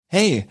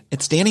Hey,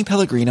 it's Danny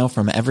Pellegrino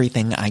from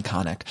Everything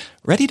Iconic.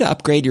 Ready to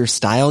upgrade your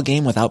style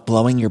game without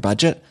blowing your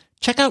budget?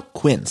 Check out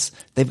Quince.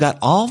 They've got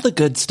all the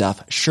good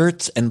stuff,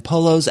 shirts and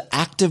polos,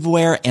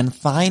 activewear, and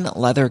fine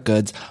leather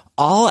goods,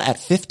 all at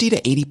 50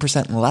 to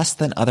 80% less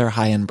than other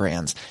high-end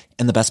brands.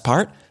 And the best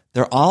part?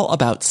 They're all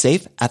about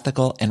safe,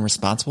 ethical, and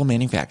responsible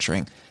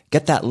manufacturing.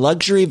 Get that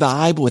luxury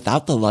vibe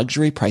without the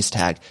luxury price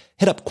tag.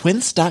 Hit up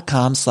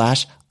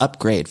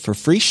quince.com/upgrade for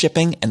free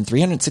shipping and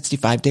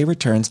 365-day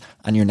returns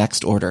on your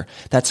next order.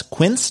 That's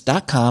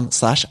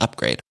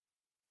quince.com/upgrade.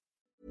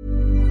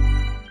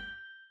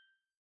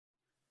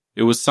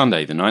 It was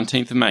Sunday, the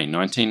 19th of May,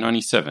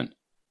 1997,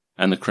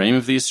 and the cream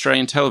of the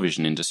Australian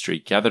television industry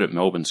gathered at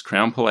Melbourne's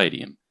Crown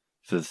Palladium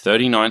for the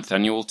 39th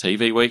Annual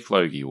TV Week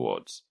Logie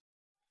Awards.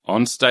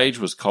 On stage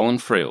was Colin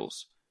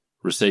Friels,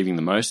 receiving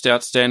the Most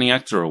Outstanding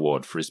Actor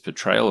award for his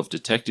portrayal of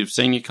Detective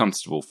Senior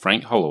Constable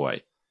Frank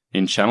Holloway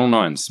in Channel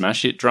 9's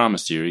smash hit drama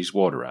series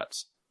Water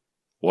Rats.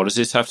 What does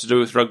this have to do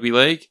with rugby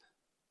league?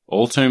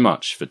 All too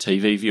much for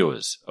TV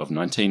viewers of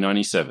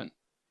 1997.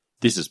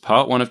 This is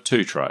part 1 of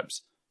Two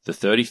Tribes, the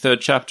 33rd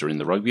chapter in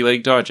the Rugby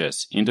League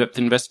Digest in-depth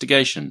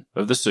investigation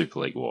of the Super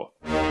League War.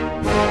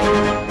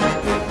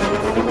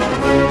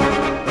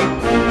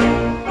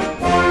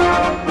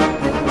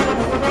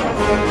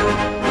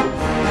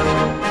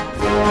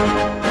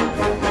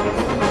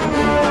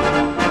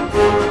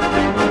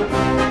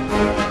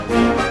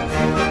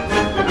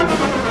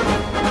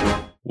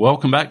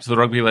 Welcome back to the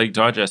Rugby League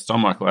Digest. I'm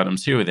Michael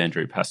Adams here with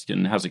Andrew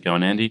Paskin. How's it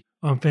going, Andy?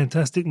 I'm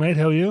fantastic, mate.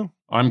 How are you?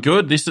 I'm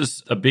good. This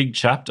is a big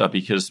chapter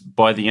because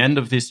by the end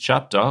of this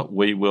chapter,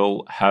 we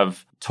will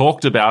have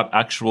talked about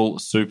actual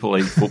Super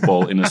League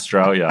football in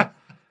Australia.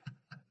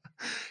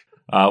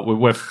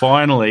 We're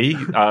finally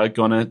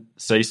going to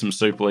see some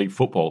Super League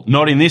football.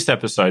 Not in this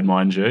episode,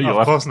 mind you.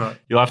 Of course not.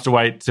 You'll have to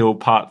wait till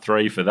part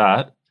 3 for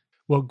that.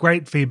 Well,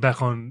 great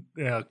feedback on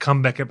our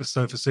comeback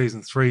episode for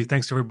season 3.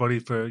 Thanks, everybody,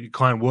 for your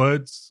kind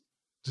words.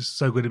 Just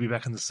so good to be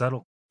back in the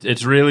saddle.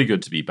 It's really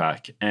good to be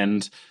back.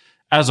 And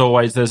as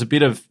always, there's a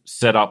bit of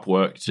setup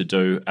work to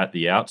do at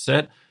the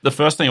outset. The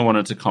first thing I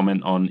wanted to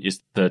comment on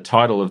is the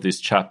title of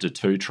this chapter,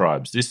 Two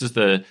Tribes. This is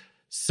the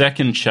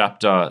second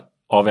chapter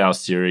of our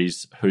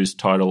series whose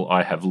title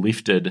I have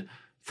lifted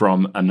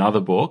from another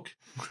book.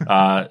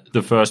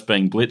 The first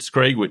being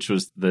Blitzkrieg, which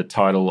was the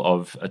title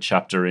of a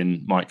chapter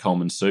in Mike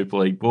Coleman's Super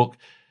League book.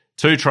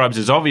 Two Tribes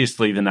is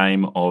obviously the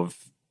name of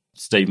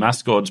Steve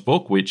Mascord's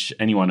book, which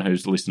anyone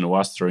who's listened to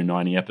us through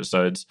 90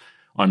 episodes,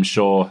 I'm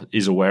sure,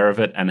 is aware of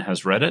it and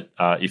has read it.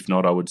 If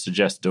not, I would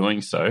suggest doing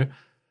so.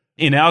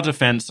 In our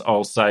defense,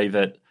 I'll say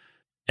that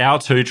our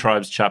Two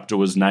Tribes chapter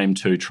was named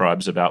Two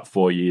Tribes about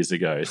 4 years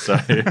ago. So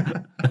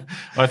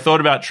I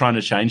thought about trying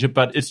to change it,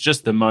 but it's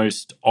just the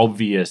most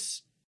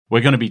obvious. We're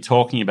going to be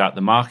talking about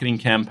the marketing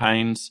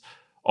campaigns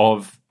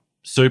of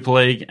Super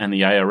League and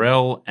the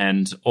ARL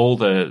and all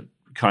the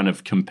kind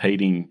of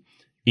competing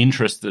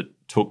interests that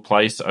took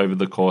place over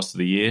the course of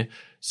the year.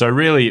 So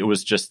really, it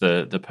was just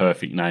the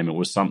perfect name. It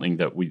was something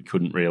that we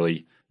couldn't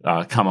really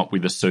come up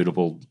with a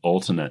suitable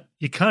alternate.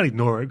 You can't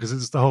ignore it because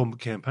it's the whole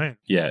campaign.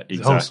 Yeah, exactly.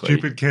 The whole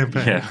stupid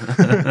campaign.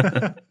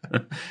 Yeah.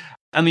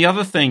 And the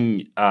other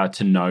thing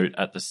to note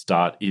at the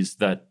start is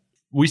that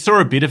we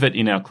saw a bit of it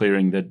in our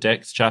Clearing the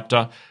Decks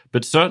chapter,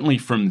 but certainly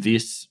from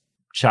this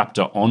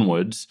chapter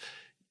onwards,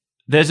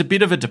 there's a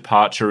bit of a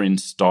departure in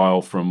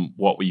style from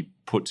what we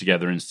put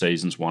together in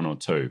seasons 1 or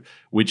 2,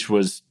 which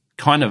was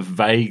kind of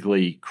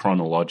vaguely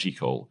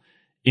chronological.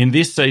 In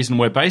this season,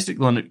 we're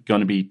basically going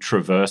to be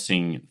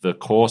traversing the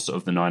course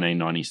of the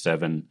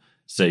 1997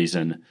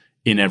 season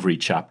in every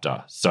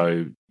chapter.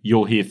 So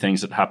you'll hear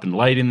things that happened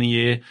late in the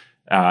year,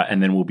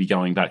 and then we'll be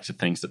going back to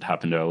things that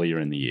happened earlier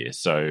in the year.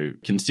 So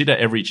consider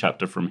every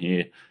chapter from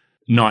here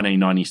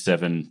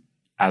 1997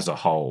 as a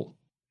whole.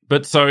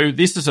 But so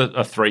this is a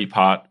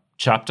 3-part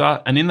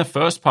chapter, and in the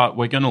first part,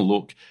 we're going to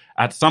look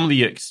at some of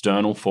the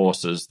external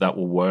forces that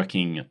were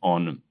working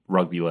on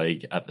rugby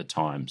league at the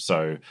time.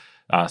 So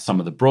some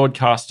of the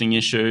broadcasting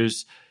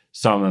issues,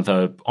 some of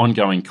the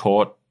ongoing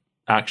court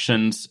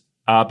actions.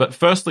 But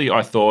firstly,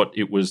 I thought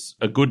it was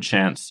a good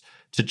chance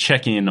to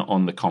check in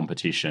on the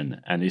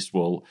competition. And this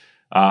will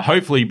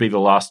hopefully be the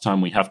last time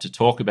we have to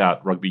talk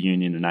about rugby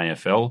union and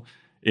AFL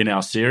in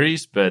our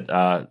series. But,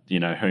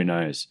 who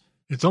knows?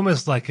 It's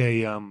almost like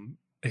a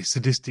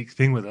sadistic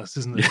thing with us,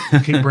 isn't it?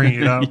 Keep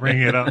bringing it up,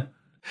 bringing it up.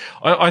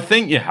 I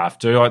think you have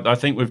to. I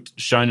think we've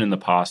shown in the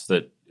past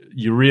that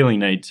you really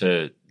need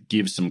to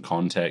give some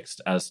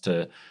context as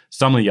to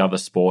some of the other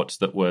sports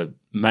that were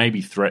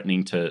maybe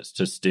threatening to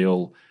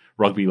steal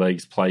rugby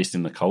league's place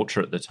in the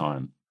culture at the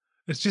time.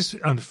 It's just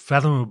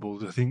unfathomable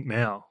to think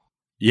now.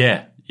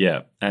 Yeah.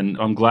 And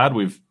I'm glad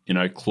we've,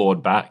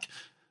 clawed back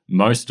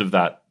most of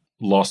that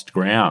lost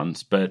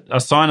ground. But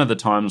a sign of the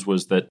times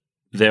was that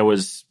there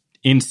was,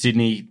 in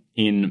Sydney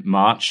in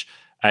March,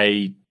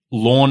 a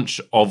launch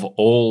of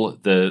all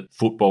the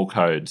football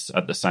codes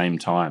at the same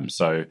time.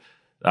 So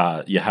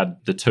you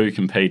had the two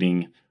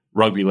competing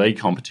rugby league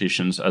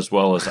competitions as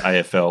well as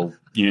AFL,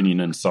 union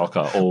and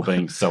soccer all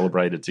being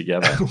celebrated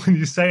together. When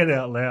you say it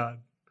out loud,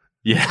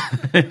 Yeah.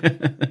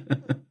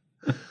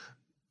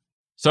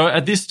 So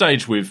at this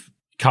stage, we've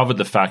covered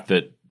the fact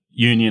that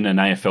Union and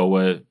AFL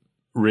were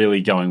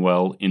really going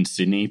well in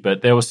Sydney,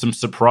 but there were some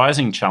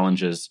surprising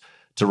challenges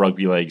to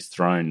rugby league's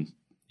throne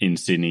in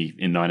Sydney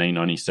in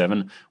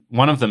 1997.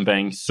 One of them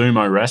being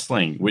sumo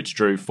wrestling, which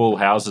drew full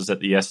houses at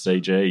the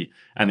SCG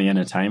and the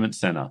Entertainment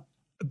Centre.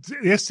 The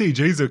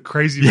SCG's a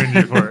crazy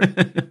venue for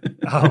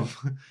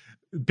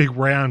it. Big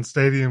round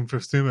stadium for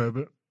sumo,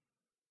 but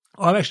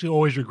I've actually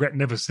always regret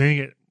never seeing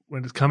it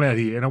when it's come out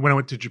here. And when I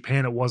went to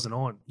Japan, it wasn't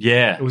on.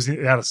 Yeah. It was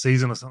out of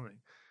season or something.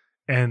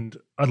 And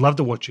I'd love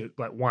to watch it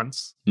like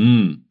once.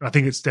 I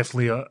think it's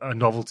definitely a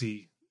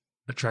novelty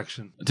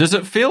attraction. Does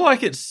it feel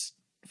like it's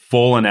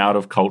fallen out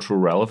of cultural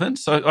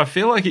relevance? I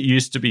feel like it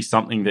used to be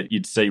something that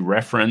you'd see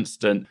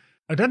referenced, and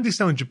I don't think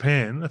so in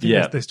Japan. I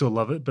think they still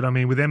love it. But I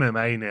mean, with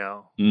MMA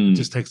now, it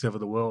just takes over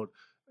the world.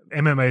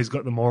 MMA's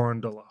got the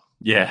moron dollar.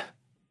 Yeah.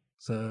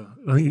 So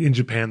I think in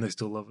Japan, they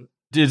still love it.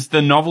 Is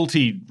the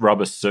novelty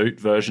rubber suit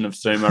version of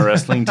sumo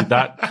wrestling, did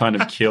that kind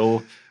of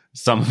kill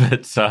some of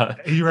its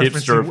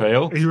hipster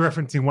appeal? Are you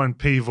referencing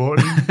 1P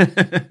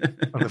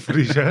Vorton on the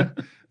footy show?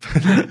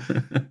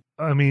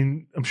 I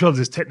mean, I'm sure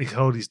there's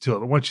technicalities to it,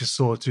 but once you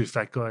saw two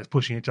fat guys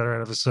pushing each other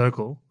out of a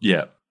circle,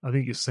 I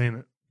think you've seen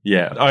it.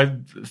 Yeah, I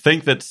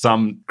think that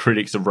some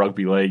critics of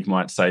rugby league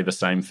might say the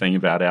same thing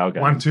about our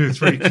game. 1, 2,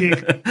 3,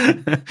 kick.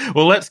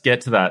 Well, let's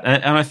get to that.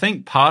 And I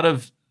think part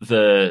of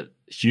the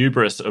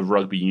hubris of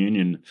rugby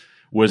union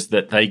was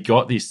that they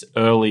got this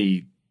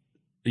early,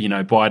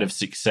 bite of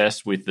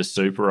success with the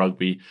Super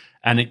Rugby,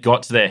 and it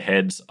got to their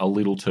heads a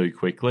little too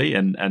quickly.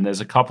 And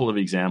there's a couple of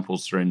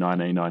examples through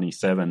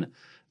 1997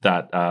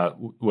 that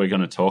we're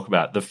going to talk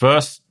about. The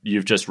first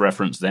you've just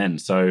referenced then.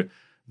 So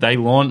they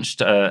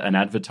launched an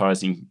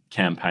advertising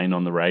campaign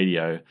on the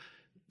radio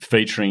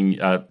featuring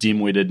a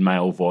dim-witted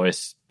male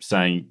voice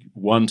saying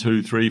 1,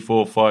 2, 3,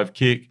 4, 5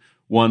 kick,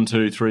 1,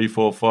 2, 3,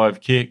 4,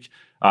 5 kick.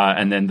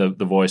 And then the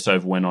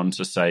voiceover went on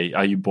to say,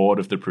 are you bored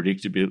of the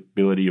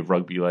predictability of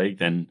rugby league?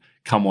 Then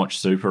come watch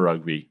Super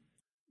Rugby.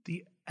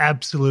 The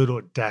absolute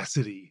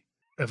audacity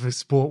of a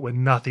sport where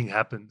nothing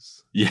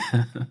happens.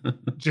 Yeah.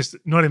 Just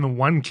not even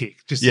one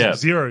kick, just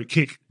zero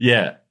kick.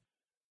 Yeah.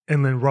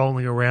 And then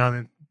rolling around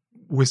and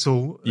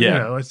whistle.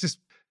 Yeah. It's just,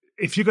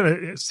 if you're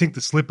going to sink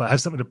the slipper, have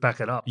something to back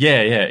it up.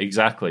 Yeah,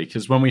 exactly.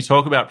 Because when we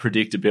talk about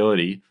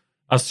predictability,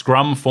 a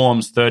scrum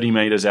forms 30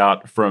 metres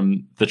out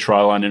from the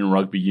try line in a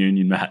rugby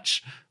union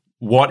match.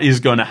 What is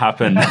going to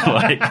happen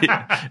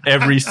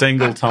every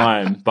single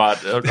time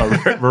but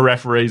a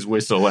referee's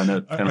whistle and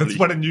a penalty? That's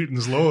one of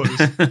Newton's laws.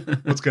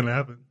 What's going to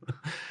happen?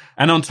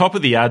 And on top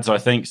of the ads, I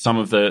think some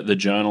of the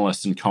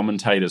journalists and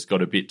commentators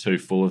got a bit too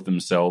full of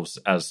themselves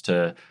as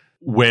to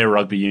where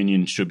rugby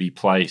union should be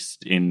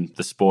placed in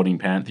the sporting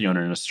pantheon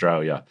in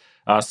Australia.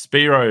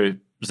 Spiro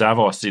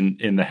Zavos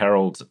in the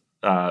Herald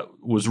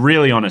was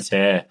really on a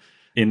tear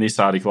in this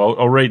article.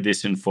 I'll read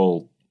this in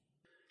full.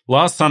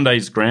 Last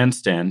Sunday's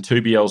Grandstand,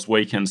 2BL's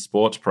weekend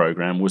sports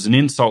program, was an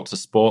insult to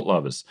sport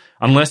lovers.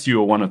 Unless you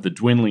were one of the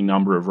dwindling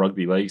number of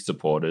rugby league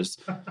supporters,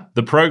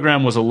 the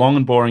program was a long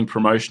and boring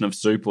promotion of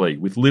Super League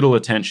with little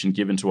attention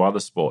given to other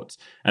sports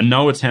and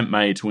no attempt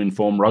made to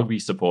inform rugby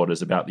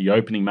supporters about the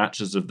opening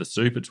matches of the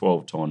Super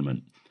 12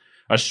 tournament.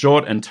 A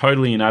short and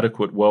totally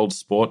inadequate world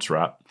sports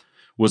wrap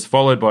was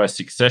followed by a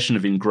succession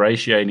of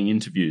ingratiating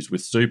interviews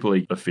with Super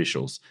League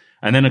officials,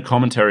 and then a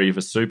commentary of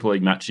a Super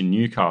League match in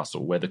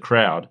Newcastle where the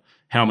crowd,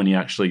 how many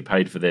actually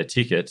paid for their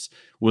tickets,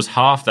 was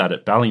half that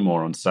at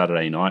Ballymore on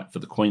Saturday night for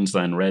the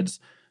Queensland Reds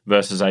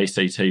versus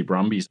ACT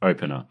Brumbies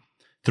opener.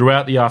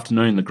 Throughout the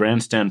afternoon, the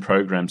Grandstand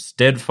program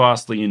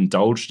steadfastly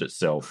indulged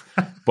itself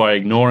by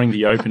ignoring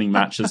the opening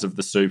matches of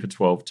the Super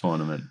 12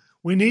 tournament.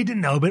 We need to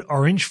know about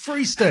Orange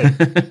Free State.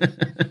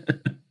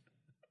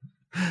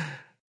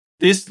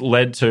 This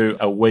led to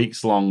a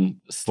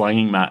weeks-long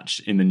slanging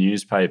match in the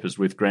newspapers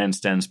with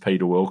Grandstand's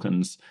Peter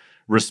Wilkins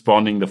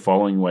responding the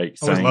following week.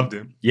 I always loved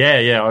him.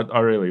 Yeah, I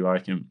really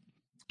like him.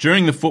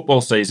 During the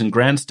football season,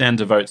 Grandstand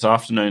devotes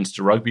afternoons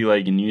to rugby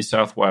league in New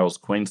South Wales,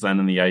 Queensland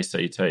and the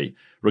ACT,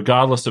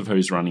 regardless of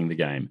who's running the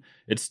game.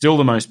 It's still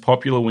the most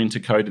popular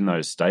winter code in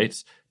those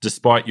states,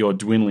 despite your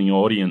dwindling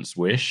audience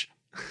wish.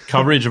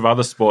 Coverage of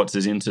other sports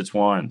is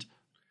intertwined.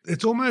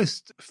 It's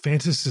almost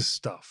fantasy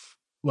stuff.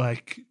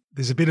 Like,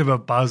 there's a bit of a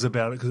buzz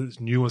about it because it's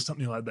new or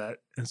something like that.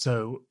 And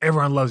so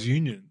everyone loves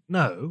union.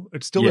 No,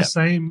 it's still the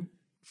same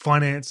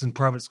finance and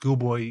private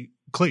schoolboy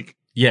clique.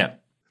 Yeah.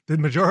 The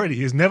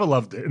majority has never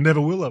loved it and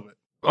never will love it.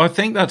 I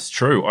think that's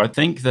true. I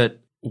think that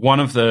one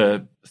of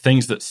the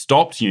things that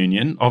stopped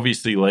union,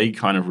 obviously league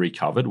kind of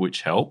recovered,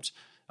 which helped.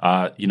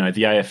 The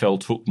AFL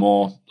took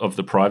more of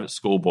the private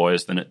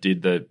schoolboys than it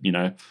did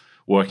the,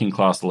 working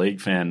class league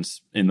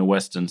fans in the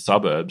western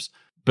suburbs.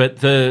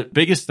 But the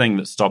biggest thing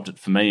that stopped it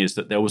for me is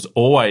that there was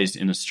always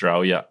in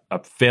Australia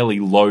a fairly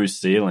low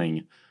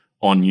ceiling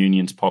on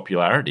union's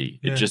popularity.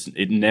 Yeah.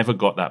 It never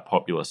got that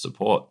popular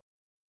support.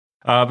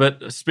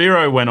 But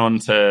Spiro went on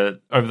to,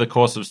 over the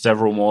course of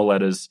several more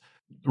letters,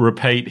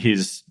 repeat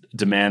his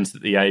demands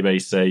that the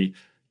ABC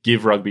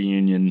give rugby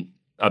union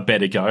a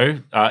better go,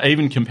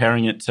 even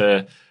comparing it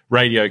to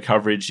radio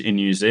coverage in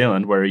New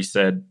Zealand, where he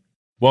said,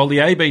 while the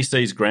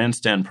ABC's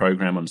grandstand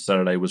program on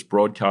Saturday was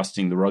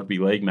broadcasting the rugby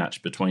league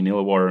match between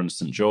Illawarra and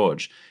St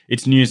George,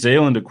 its New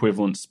Zealand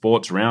equivalent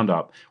Sports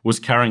Roundup was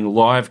carrying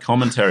live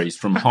commentaries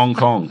from Hong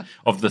Kong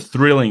of the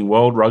thrilling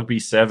World Rugby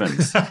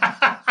Sevens.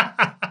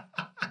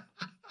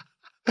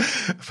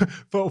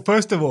 Well,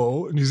 first of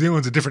all, New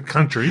Zealand's a different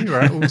country,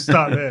 right? We'll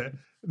start there.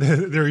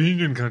 They're a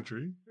union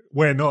country.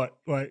 We're not.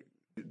 Like,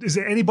 is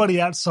there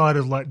anybody outside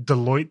of like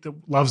Deloitte that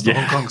loves the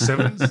Hong Kong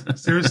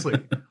Sevens? Seriously.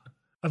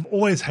 I've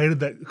always hated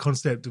that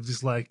concept of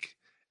this like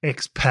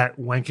expat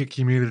wanker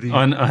community.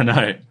 I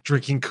know.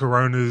 Drinking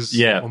Coronas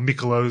or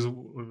Michelots.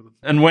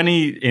 And when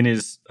he, in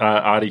his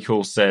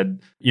article,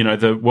 said, you know,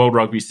 the World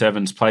Rugby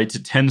Sevens played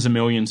to tens of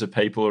millions of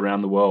people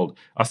around the world,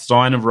 a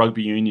sign of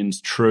rugby union's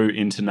true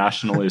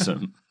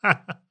internationalism.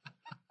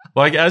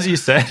 Like, as you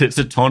said, it's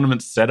a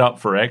tournament set up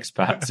for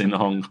expats in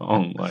Hong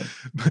Kong. Like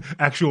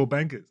actual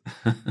bankers.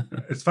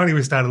 It's funny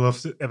we started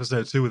off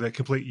episode 2 with that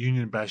complete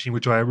union bashing,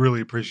 which I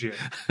really appreciate.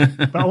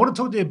 But I want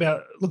to talk to you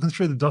about looking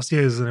through the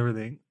dossiers and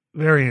everything.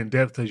 Very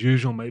in-depth as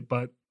usual, mate.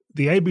 But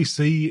the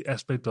ABC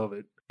aspect of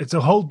it, it's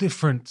a whole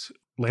different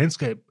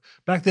landscape.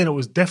 Back then, it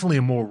was definitely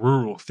a more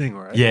rural thing,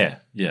 right? Yeah.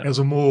 It was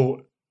a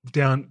more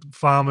down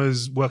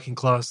farmers, working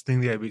class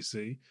thing, the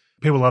ABC.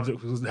 People loved it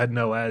because it had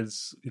no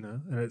ads, you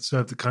know, and it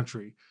served the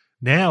country.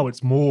 Now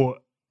it's more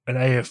an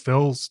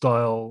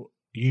AFL-style,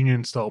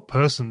 union-style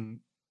person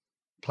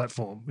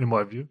platform, in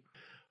my view.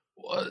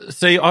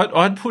 See,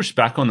 I'd push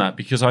back on that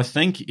because I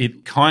think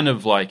it kind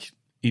of like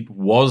it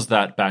was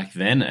that back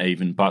then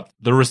even, but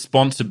the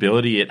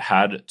responsibility it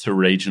had to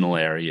regional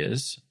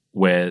areas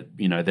where,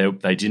 you know,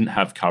 they didn't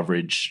have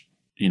coverage,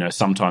 you know,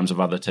 sometimes of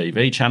other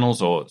TV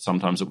channels or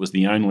sometimes it was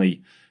the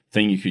only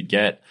thing you could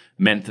get,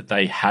 meant that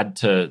they had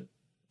to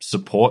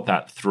support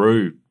that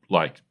through,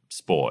 like,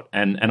 sport.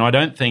 And I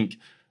don't think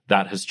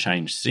that has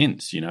changed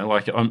since, you know.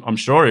 Like, I'm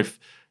sure if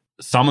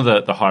some of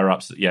the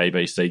higher-ups at the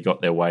ABC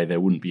got their way, there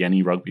wouldn't be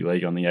any rugby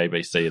league on the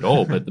ABC at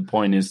all. But the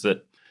point is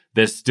that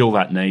there's still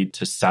that need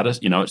to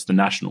satisfy, you know, it's the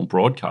national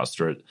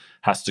broadcaster. It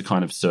has to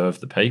kind of serve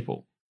the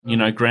people. You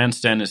know,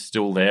 Grandstand is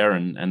still there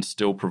and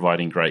still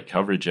providing great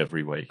coverage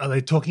every week. Are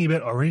they talking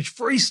about Orange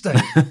Free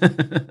State?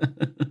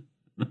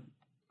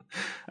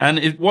 And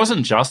it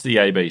wasn't just the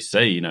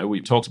ABC, you know,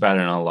 we talked about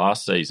it in our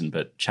last season,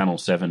 but Channel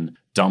 7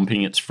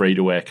 dumping its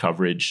free-to-air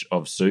coverage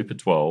of Super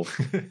 12.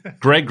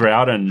 Greg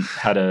Growden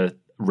had a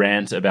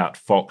rant about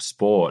Fox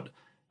Sport.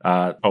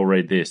 I'll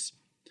read this.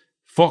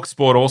 Fox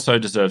Sport also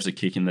deserves a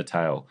kick in the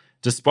tail.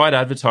 Despite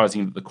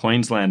advertising that the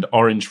Queensland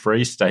Orange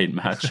Free State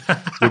match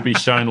would be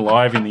shown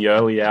live in the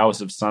early hours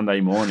of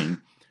Sunday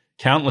morning,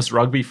 countless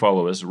rugby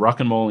followers,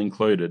 Ruck and Maul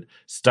included,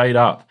 stayed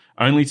up,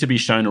 only to be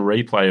shown a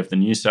replay of the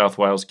New South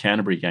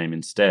Wales-Canterbury game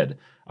instead.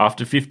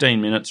 After 15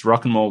 minutes,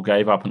 Ruck and Maul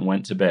gave up and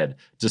went to bed,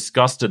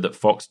 disgusted that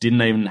Fox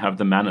didn't even have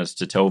the manners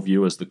to tell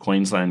viewers the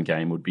Queensland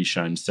game would be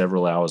shown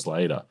several hours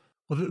later.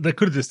 Well, they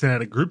could have just sent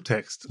out a group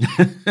text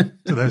to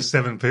those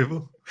 7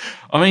 people.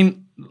 I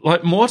mean,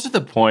 like, more to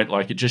the point,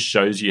 like, it just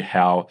shows you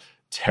how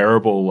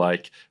terrible,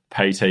 like,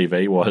 pay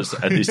TV was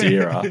at this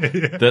era.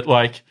 That,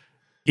 like,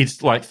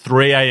 it's like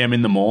 3 a.m.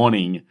 in the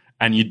morning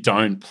and you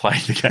don't play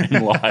the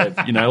game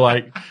live. You know,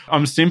 like,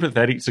 I'm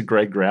sympathetic to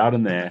Greg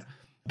Growden there.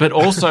 But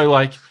also,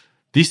 like,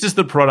 this is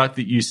the product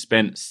that you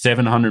spent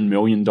 $700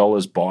 million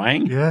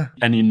buying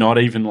and you're not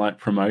even, like,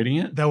 promoting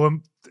it. They were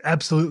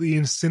absolutely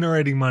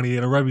incinerating money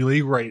at a rugby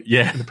league rate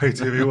in the pay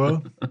TV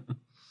world.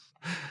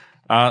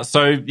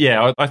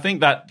 I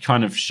think that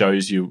kind of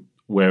shows you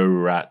where we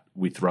were at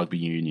with rugby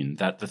union,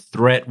 that the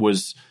threat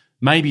was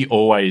maybe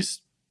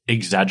always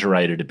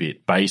exaggerated a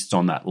bit based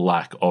on that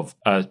lack of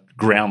a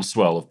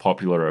groundswell of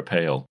popular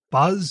appeal.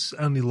 Buzz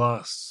only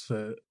lasts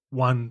for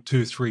 1,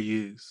 2, 3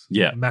 years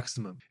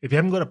maximum. If you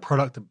haven't got a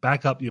product to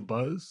back up your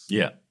buzz,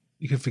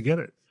 you can forget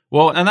it.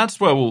 Well, and that's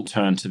where we'll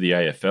turn to the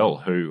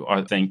AFL, who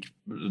I think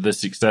the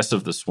success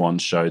of the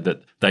Swans showed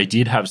that they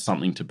did have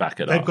something to back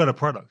it up. They've got a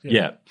product.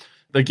 Yeah.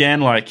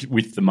 Again, like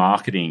with the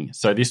marketing.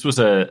 So this was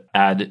an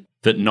ad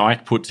that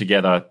Nike put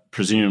together,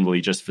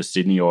 presumably just for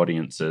Sydney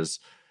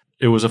audiences.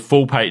 It was a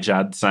full-page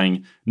ad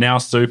saying, now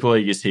Super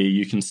League is here,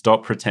 you can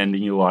stop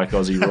pretending you like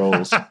Aussie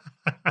rules.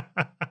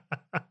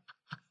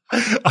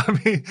 I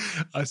mean,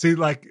 I see,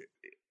 like,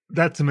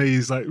 that to me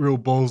is like real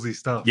ballsy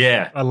stuff.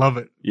 Yeah. I love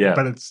it. Yeah.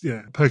 But it's,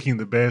 poking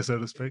the bear, so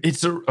to speak.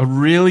 It's a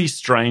really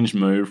strange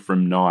move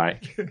from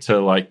Nike to,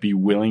 like, be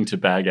willing to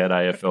bag at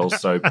AFL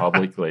so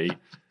publicly.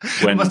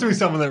 When, must be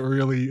someone that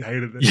really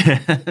hated it.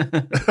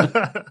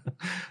 Yeah.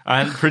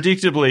 And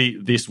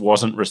predictably, this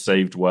wasn't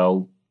received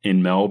well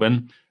in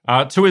Melbourne.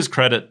 To his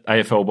credit,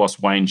 AFL boss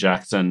Wayne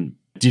Jackson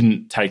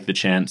didn't take the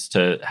chance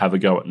to have a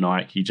go at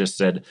Nike. He just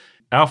said,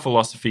 our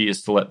philosophy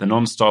is to let the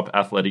non-stop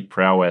athletic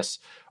prowess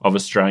of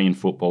Australian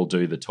football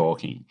do the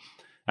talking.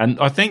 And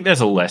I think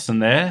there's a lesson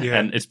there,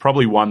 and it's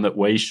probably one that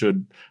we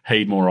should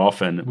heed more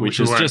often, which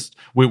is just,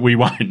 we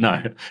won't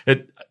know.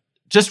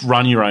 Just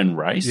run your own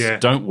race. Yeah.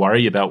 Don't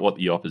worry about what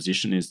the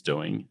opposition is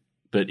doing.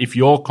 But if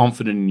you're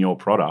confident in your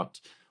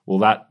product, well,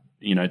 that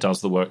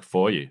does the work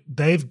for you.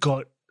 They've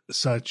got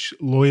such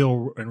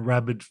loyal and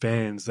rabid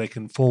fans, they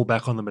can fall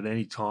back on them at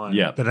any time.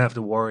 Yeah. They don't have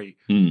to worry.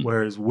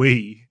 Whereas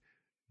we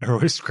are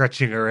always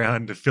scratching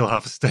around to fill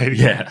half a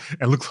stadium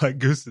and look like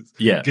gooses.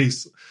 Yeah.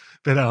 Geese.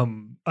 But I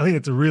think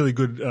it's a really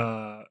good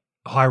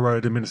high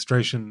road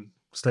administration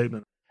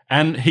statement.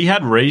 And he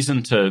had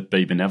reason to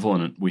be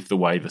benevolent with the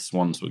way the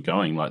Swans were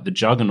going. Like, the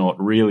juggernaut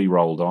really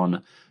rolled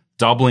on,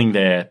 doubling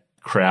their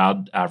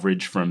crowd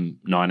average from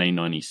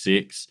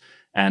 1996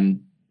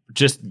 and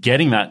just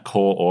getting that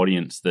core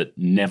audience that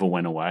never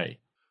went away.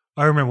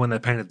 I remember when they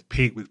painted the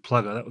pig with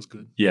Plugger. That was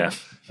good. Yeah.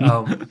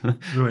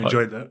 Really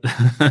enjoyed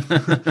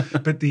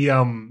that. But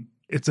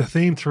it's a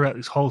theme throughout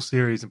this whole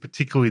series, and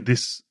particularly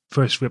this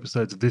first few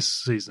episodes of this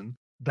season.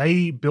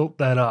 They built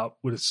that up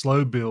with a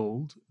slow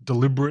build,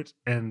 deliberate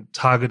and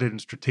targeted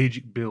and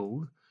strategic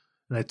build.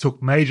 And they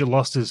took major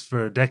losses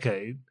for a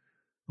decade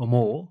or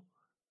more.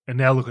 And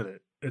now look at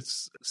it.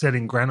 It's set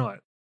in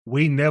granite.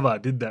 We never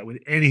did that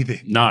with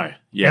anything. No.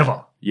 Yeah.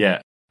 Ever.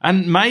 Yeah.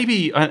 And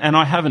maybe, and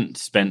I haven't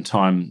spent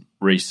time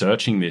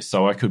researching this,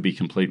 so I could be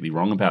completely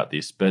wrong about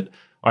this, but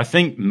I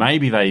think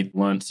maybe they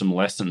learned some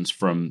lessons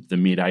from the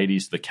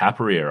mid-'80s, the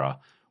Kappa era,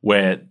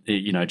 where,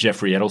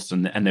 Jeffrey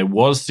Edelson, and there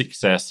was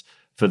success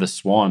for the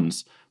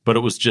Swans, but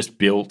it was just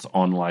built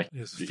on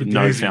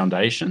no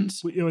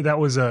foundations. That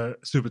was a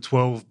Super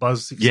 12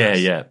 buzz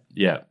success.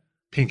 Yeah.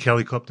 Pink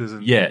helicopters.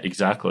 Yeah,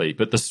 exactly.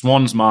 But the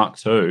Swans Mark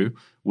II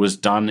was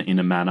done in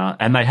a manner,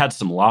 and they had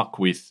some luck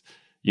with,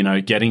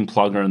 getting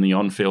Plugger and the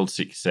on-field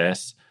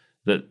success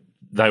that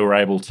they were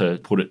able to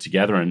put it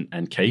together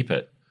and keep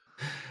it.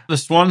 The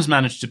Swans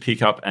managed to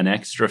pick up an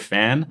extra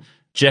fan,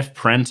 Jeff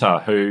Prenter,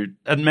 who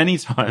at many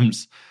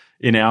times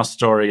in our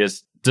story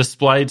has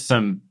displayed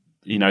some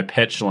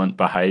petulant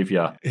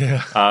behavior.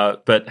 Yeah.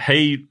 But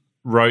he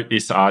wrote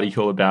this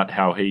article about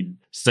how he'd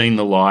seen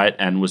the light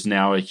and was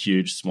now a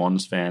huge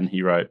Swans fan.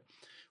 He wrote,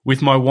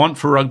 "With my want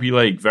for rugby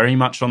league very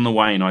much on the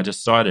wane, I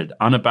decided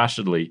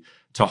unabashedly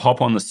to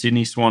hop on the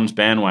Sydney Swans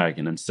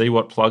bandwagon and see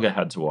what Plugger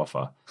had to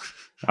offer."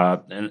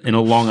 And in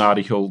a long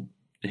article,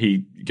 he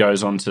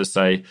goes on to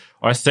say,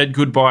 "I said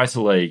goodbye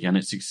to league and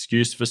its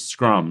excuse for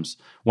scrums,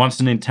 once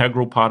an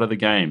integral part of the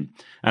game,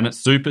 and its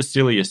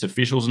supercilious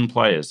officials and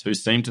players who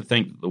seem to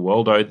think that the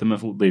world owed them a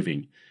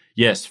living.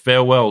 Yes,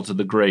 farewell to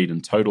the greed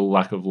and total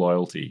lack of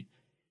loyalty."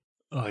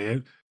 Oh, yeah.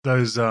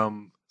 Those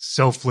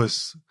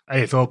selfless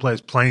AFL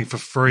players playing for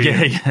free.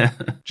 Yeah.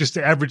 Just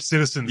the average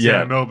citizens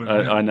out of Melbourne.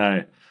 I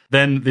know.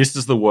 Then this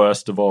is the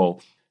worst of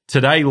all.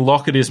 "Today,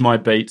 Lockett is my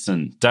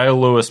Beatson, Dale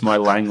Lewis my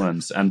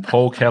Langlands, and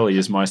Paul Kelly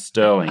is my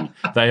Sterling.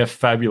 They are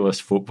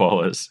fabulous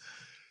footballers."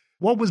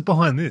 What was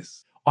behind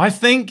this? I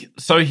think,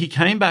 so he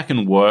came back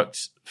and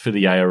worked for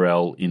the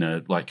ARL in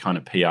a kind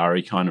of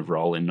PR-y kind of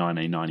role in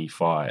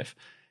 1995.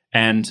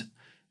 And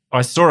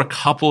I saw a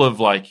couple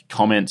of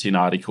comments in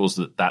articles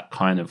that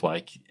kind of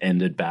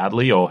ended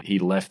badly, or he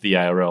left the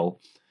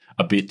ARL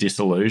a bit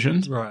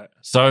disillusioned. Right.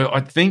 So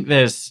I think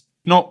there's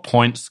not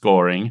point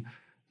scoring,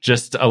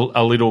 just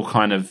a little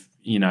kind of,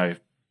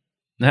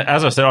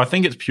 as I said, I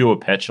think it's pure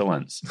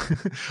petulance.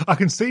 I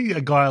can see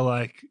a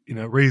guy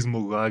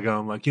reasonable guy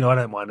going I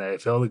don't mind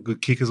AFL, they're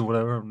good kickers or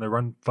whatever, and they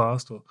run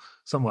fast or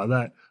something like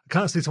that. I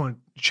can't see someone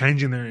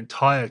changing their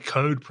entire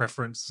code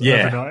preference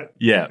overnight.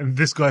 Yeah. And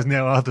this guy's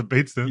now Arthur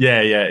Beetson.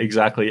 Yeah,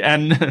 exactly.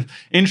 And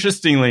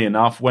interestingly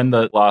enough, when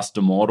the last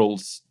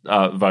Immortals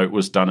vote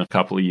was done a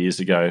couple of years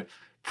ago,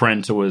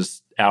 Prenter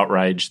was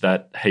outraged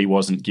that he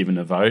wasn't given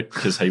a vote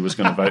because he was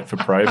going to vote for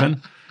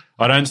Provan.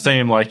 I don't see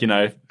him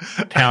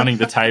pounding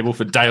the table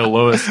for Dale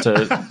Lewis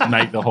to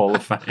make the Hall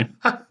of Fame.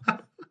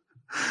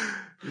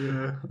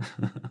 Yeah.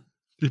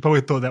 You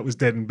probably thought that was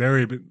dead and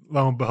buried, but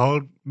lo and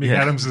behold, Mick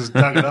Adams has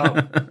dug it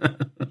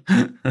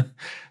up.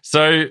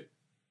 So,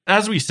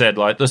 as we said,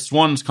 the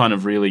Swans kind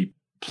of really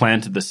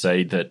planted the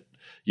seed that,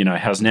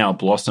 has now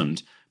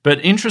blossomed.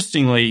 But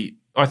interestingly,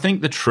 I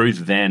think the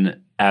truth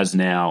then, as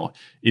now,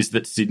 is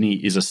that Sydney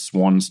is a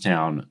Swans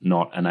town,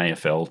 not an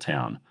AFL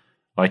town.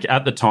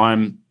 At the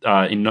time,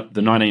 in the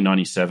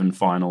 1997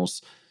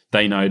 finals,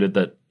 they noted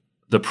that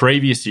the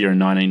previous year in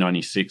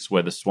 1996,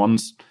 where the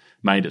Swans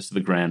made it to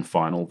the grand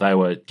final, they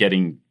were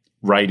getting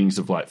ratings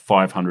of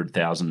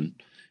 500,000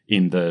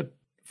 in the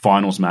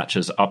finals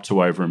matches, up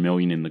to over 1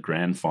 million in the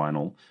grand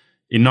final.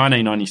 In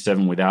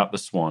 1997, without the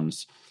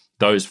Swans,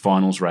 those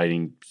finals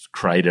ratings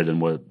cratered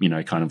and were,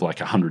 kind of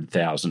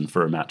 100,000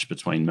 for a match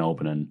between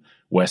Melbourne and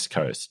West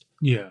Coast.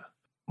 Yeah.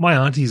 My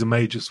auntie's a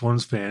major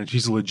Swans fan.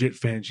 She's a legit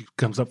fan. She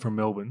comes up from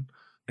Melbourne,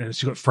 and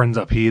she's got friends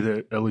up here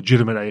that are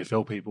legitimate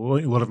AFL people.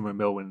 A lot of them are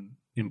Melbourne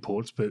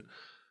imports, but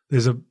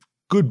there's a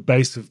good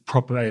base of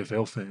proper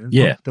AFL fans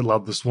that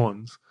love the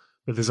Swans.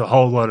 But there's a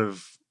whole lot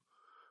of,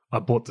 I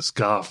bought the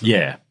scarf.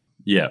 Yeah.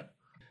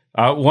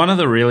 One of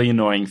the really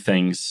annoying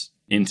things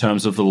in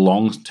terms of the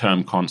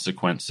long-term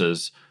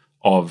consequences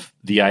of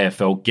the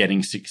AFL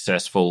getting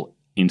successful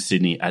in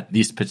Sydney at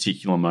this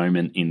particular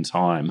moment in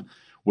time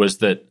was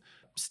that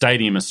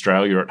Stadium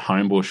Australia at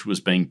Homebush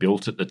was being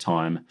built at the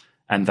time,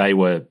 and they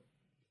were,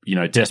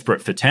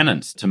 desperate for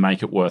tenants to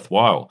make it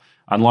worthwhile.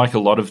 Unlike a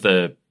lot of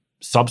the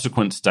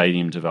subsequent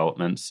stadium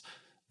developments,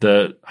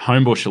 the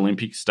Homebush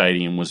Olympic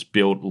Stadium was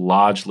built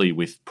largely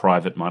with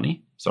private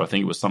money. So I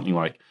think it was something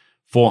like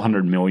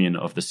 400 million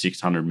of the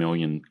 600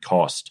 million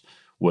cost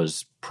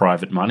was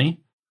private money.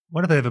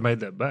 Why have they ever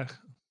made that back?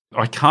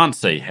 I can't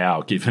see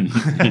how, given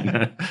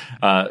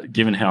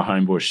given how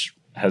Homebush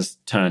has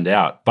turned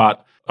out.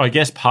 But I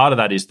guess part of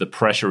that is the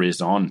pressure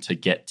is on to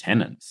get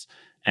tenants.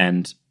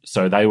 And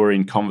so they were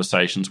in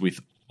conversations with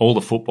all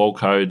the football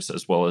codes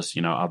as well as,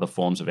 other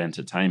forms of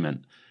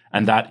entertainment.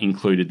 And that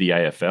included the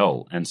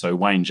AFL. And so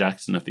Wayne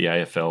Jackson of the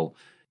AFL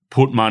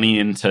put money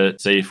in to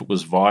see if it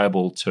was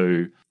viable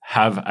to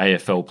have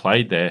AFL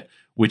played there,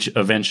 which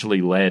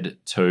eventually led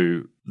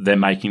to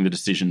them making the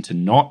decision to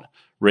not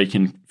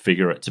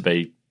reconfigure it to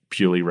be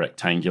purely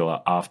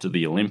rectangular after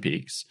the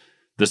Olympics.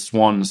 The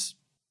Swans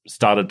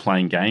started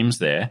playing games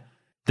there.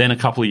 Then a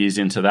couple of years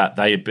into that,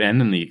 they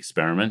abandon the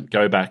experiment,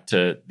 go back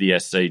to the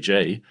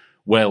SCG.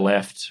 We're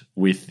left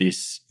with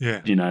this,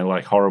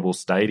 horrible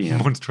stadium.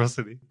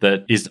 Monstrosity.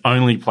 That is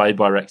only played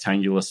by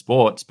rectangular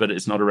sports, but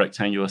it's not a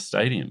rectangular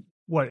stadium.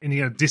 What, and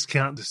you're going to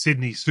discount the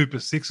Sydney Super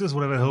Sixers,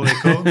 whatever the hell they're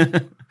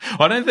called?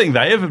 I don't think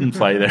they even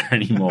play there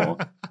anymore.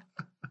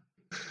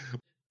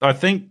 I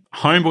think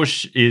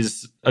Homebush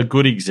is a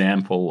good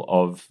example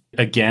of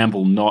a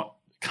gamble not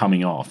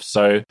coming off.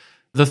 So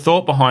the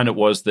thought behind it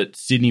was that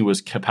Sydney was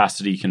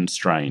capacity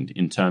constrained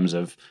in terms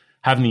of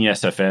having the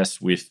SFS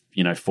with,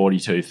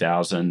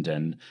 42,000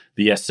 and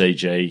the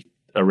SCG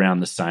around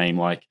the same.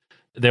 Like,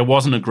 there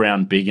wasn't a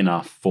ground big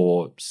enough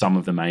for some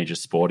of the major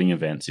sporting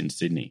events in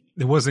Sydney.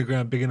 There wasn't a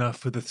ground big enough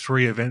for the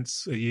 3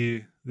 events a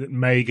year that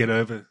may get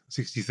over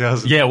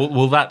 60,000. Yeah,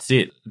 well, that's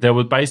it. There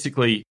were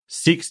basically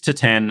 6 to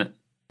 10.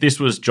 This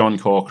was John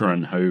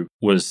Corcoran, who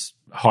was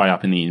high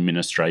up in the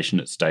administration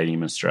at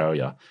Stadium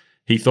Australia.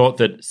 He thought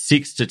that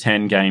 6 to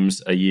 10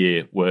 games a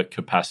year were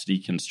capacity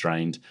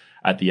constrained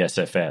at the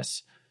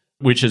SFS,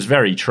 which is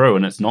very true,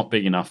 and it's not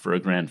big enough for a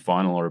grand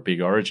final or a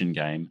big Origin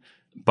game,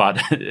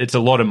 but it's a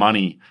lot of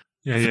money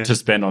to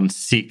spend on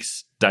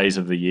 6 days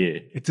of the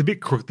year. It's a bit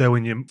crook, though,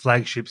 when your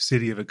flagship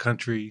city of a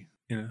country,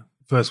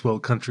 first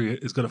world country,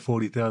 has got a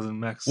 40,000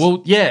 max.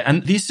 Well, yeah,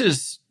 and this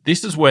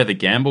is where the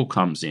gamble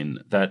comes in,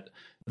 that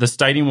the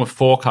stadium were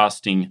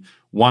forecasting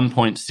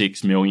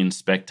 1.6 million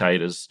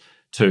spectators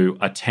to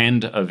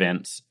attend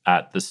events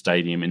at the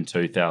stadium in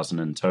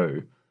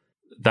 2002.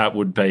 That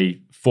would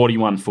be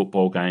 41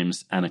 football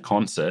games and a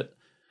concert.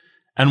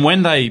 And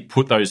when they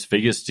put those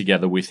figures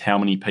together with how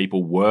many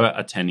people were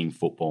attending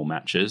football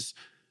matches,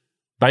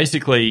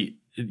 basically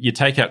you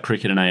take out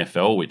cricket and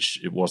AFL,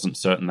 which it wasn't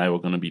certain they were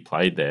going to be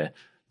played there.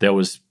 There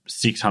was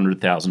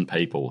 600,000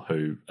 people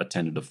who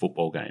attended a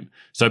football game.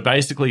 So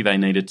basically they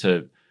needed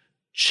to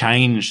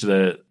change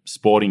the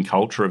sporting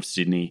culture of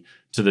Sydney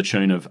to the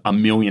tune of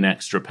 1 million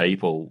extra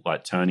people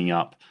like turning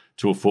up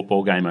to a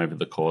football game over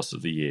the course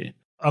of the year.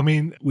 I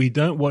mean, we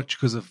don't watch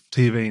because of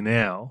TV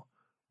now.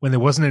 When there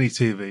wasn't any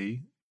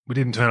TV, we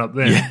didn't turn up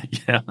then.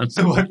 Yeah.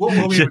 So what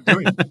were we even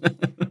doing?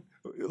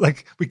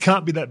 Like, we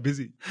can't be that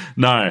busy.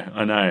 No,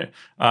 I know.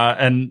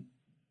 And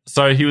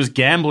so he was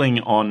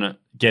gambling on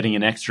getting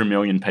an extra 1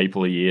 million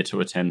people a year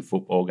to attend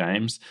football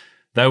games.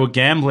 They were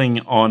gambling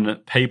on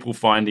people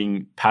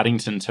finding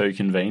Paddington too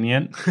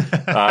convenient.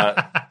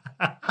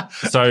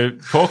 So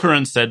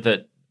Corcoran said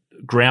that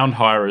ground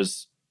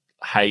hirers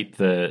hate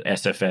the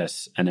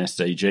SFS and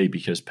SCG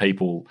because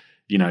people,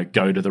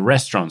 go to the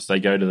restaurants, they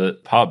go to the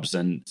pubs,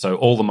 and so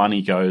all the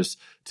money goes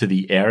to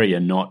the area,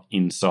 not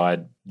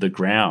inside the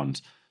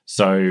ground.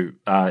 So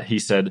he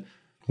said,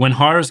 when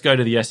hirers go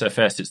to the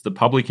SFS, it's the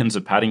publicans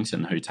of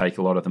Paddington who take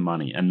a lot of the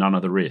money and none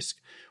of the risk.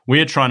 We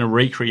are trying to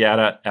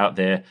recreate out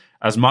there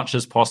as much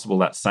as possible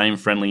that same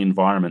friendly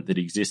environment that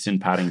exists in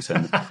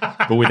Paddington,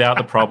 but without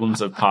the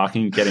problems of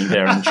parking, getting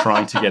there, and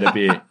trying to get a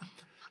beer.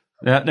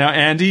 Now,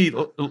 Andy,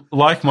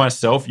 like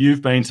myself,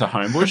 you've been to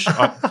Homebush.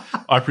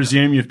 I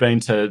presume you've been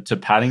to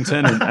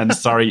Paddington and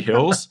Surrey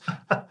Hills.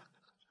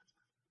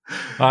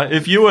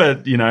 If you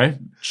were,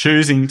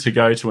 choosing to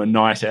go to a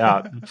night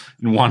out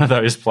in one of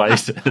those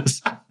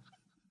places.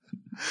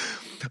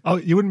 Oh,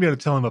 you wouldn't be able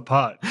to tell them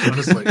apart,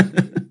 honestly.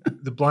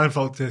 The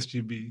blindfold test,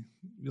 you're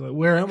like,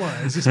 where am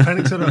I? Is this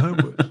Paddington or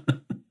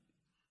Homebush?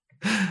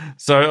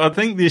 So I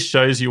think this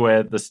shows you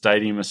where the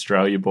Stadium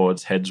Australia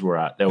board's heads were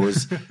at. There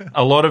was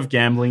a lot of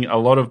gambling, a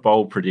lot of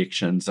bold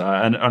predictions,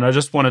 and I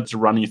just wanted to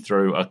run you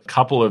through a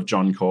couple of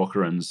John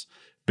Corcoran's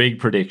big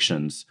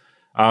predictions.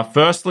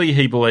 Firstly,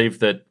 he believed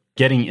that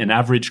getting an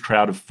average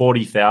crowd of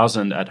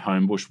 40,000 at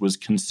Homebush was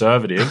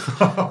conservative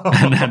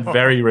and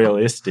very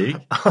realistic.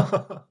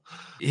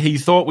 He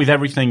thought with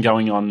everything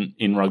going on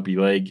in rugby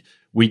league,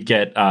 we'd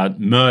get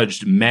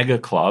merged mega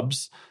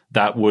clubs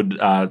that would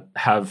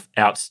have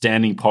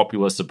outstanding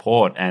popular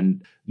support.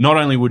 And not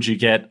only would you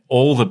get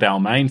all the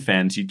Balmain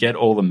fans, you'd get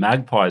all the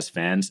Magpies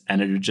fans,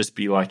 and it would just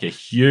be like a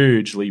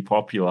hugely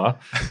popular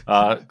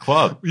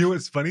club. You know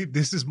what's funny?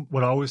 This is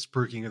what I was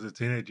spooking as a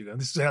teenager.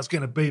 This is how it's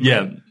going to be, man.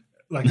 Yeah.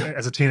 Like,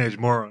 as a teenage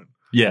moron.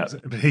 Yeah.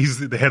 But he's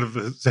the head of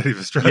the City of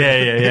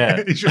Australia.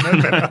 Yeah. He should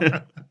know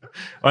better.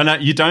 I know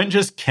you don't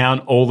just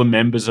count all the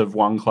members of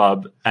one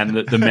club and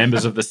the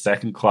members of the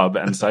second club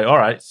and say, all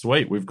right,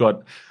 sweet, we've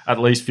got at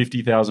least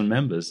 50,000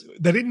 members.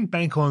 They didn't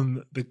bank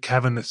on the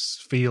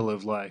cavernous feel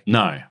of like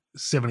No.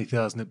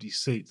 70,000 empty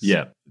seats.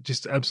 Yeah.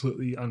 Just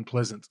absolutely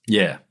unpleasant.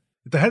 Yeah.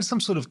 If they had some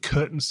sort of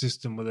curtain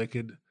system where they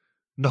could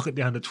knock it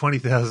down to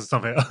 20,000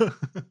 somehow.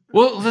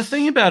 Well, the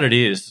thing about it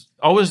is,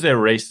 I was there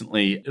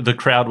recently. The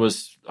crowd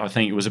was, I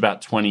think it was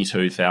about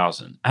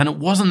 22,000. And it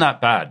wasn't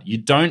that bad. You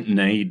don't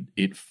need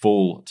it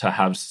full to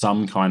have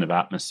some kind of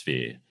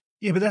atmosphere.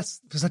 Yeah, but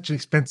that's for such an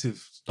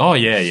expensive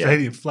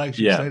stadium,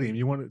 flagship stadium.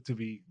 You want it to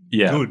be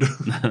good,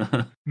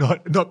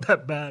 not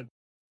that bad.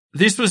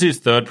 This was his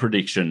third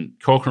prediction.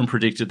 Corcoran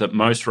predicted that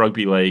most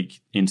rugby league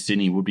in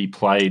Sydney would be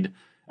played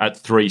at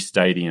 3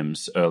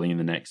 stadiums early in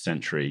the next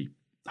century: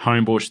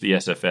 Homebush, the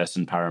SFS,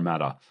 and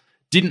Parramatta.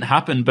 Didn't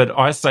happen, but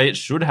I say it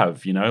should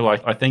have.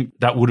 I think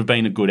that would have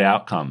been a good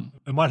outcome.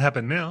 It might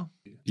happen now.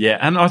 Yeah,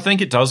 and I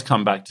think it does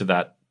come back to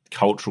that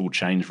cultural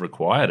change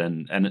required,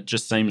 and it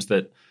just seems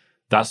that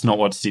that's not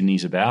what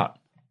Sydney's about.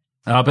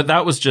 But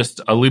that was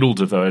just a little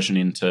diversion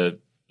into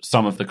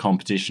some of the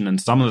competition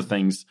and some of the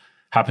things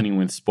happening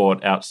with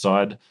sport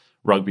outside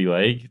rugby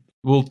league.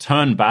 We'll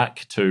turn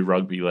back to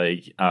rugby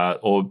league,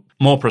 or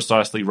more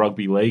precisely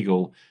rugby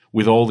legal,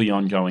 with all the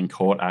ongoing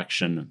court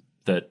action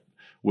that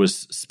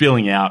was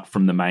spilling out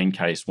from the main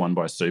case won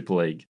by Super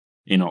League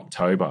in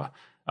October.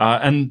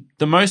 And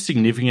the most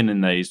significant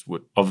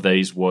of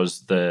these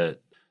was the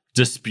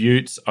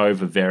disputes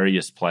over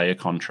various player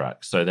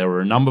contracts. So there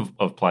were a number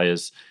of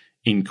players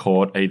in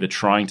court either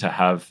trying to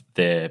have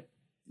their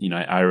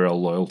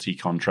ARL loyalty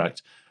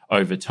contract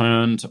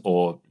overturned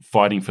or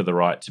fighting for the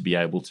right to be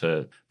able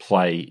to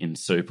play in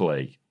Super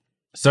League.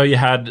 So you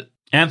had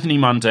Anthony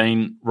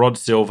Mundine, Rod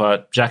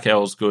Silver, Jack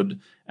Elsgood,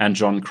 and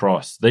John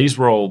Cross. These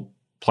were all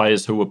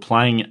players who were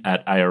playing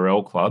at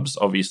ARL clubs.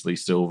 Obviously,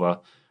 Silver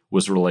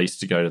was released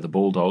to go to the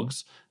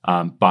Bulldogs,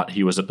 but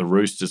he was at the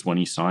Roosters when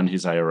he signed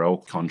his ARL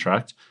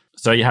contract.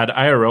 So you had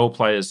ARL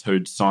players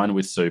who'd signed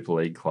with Super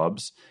League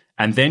clubs,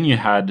 and then you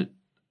had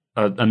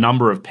a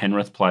number of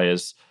Penrith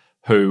players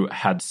who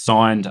had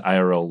signed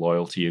ARL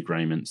loyalty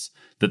agreements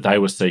that they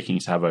were seeking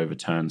to have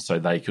overturned so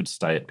they could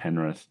stay at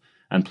Penrith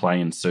and play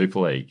in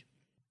Super League.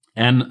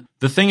 And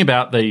the thing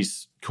about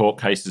these court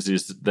cases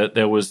is that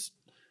there was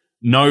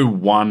no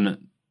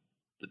one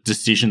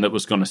decision that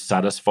was going to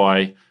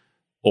satisfy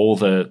all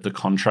the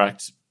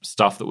contract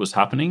stuff that was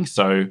happening.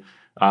 So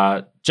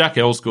Jack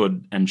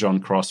Elsgood and John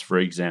Cross, for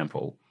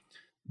example,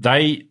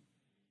 they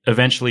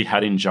eventually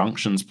had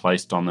injunctions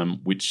placed on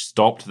them which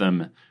stopped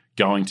them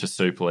going to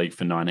Super League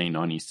for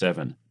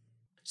 1997.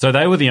 So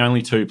they were the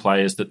only 2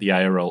 players that the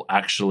ARL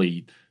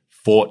actually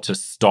fought to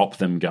stop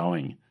them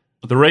going.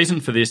 The reason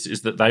for this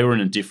is that they were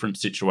in a different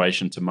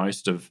situation to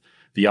most of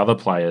the other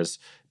players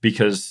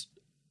because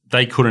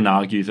they couldn't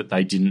argue that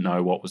they didn't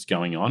know what was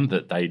going on,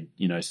 that they,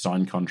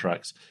 signed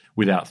contracts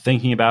without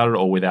thinking about it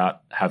or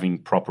without having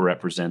proper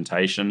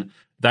representation.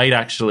 They'd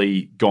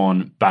actually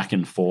gone back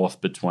and forth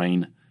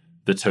between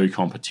the 2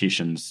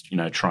 competitions,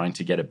 trying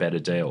to get a better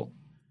deal.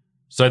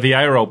 So the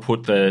ARL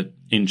put the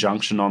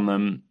injunction on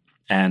them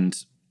and,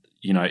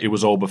 it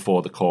was all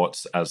before the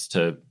courts as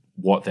to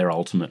what their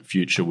ultimate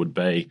future would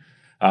be.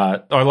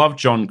 I love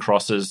John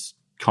Cross's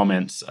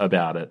comments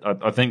about it.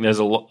 I think there's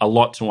a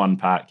lot to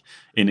unpack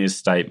in his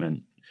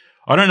statement.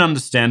 I don't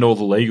understand all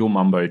the legal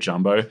mumbo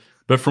jumbo,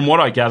 but from what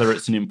I gather,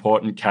 it's an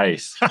important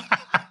case.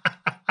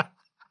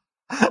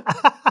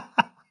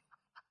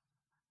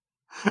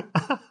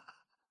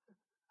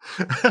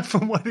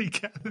 From what he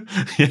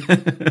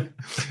gathered.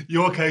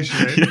 Your case,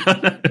 Shane.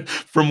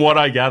 From what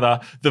I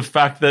gather, the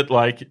fact that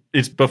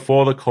it's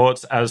before the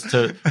courts as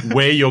to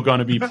where you're going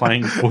to be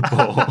playing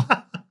football.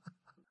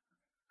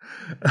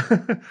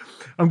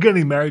 I'm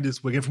getting married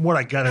this weekend. From what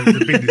I gather,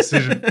 it's a big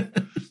decision.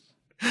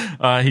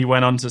 He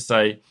went on to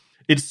say,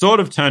 it sort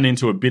of turned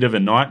into a bit of a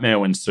nightmare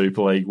when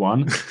Super League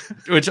won,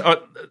 which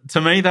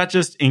to me, that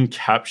just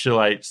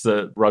encapsulates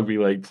the rugby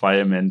league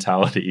player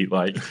mentality.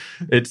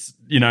 It's,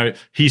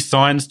 he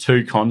signs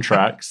 2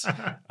 contracts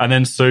and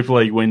then Super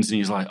League wins and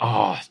he's like,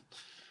 oh,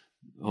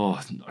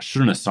 I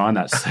shouldn't have signed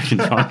that second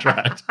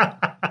contract.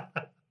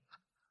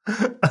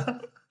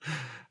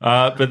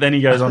 But then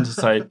he goes on to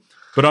say,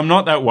 but I'm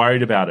not that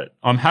worried about it.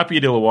 I'm happy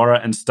at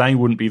Illawarra and staying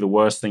wouldn't be the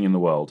worst thing in the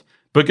world.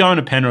 But going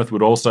to Penrith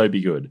would also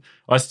be good.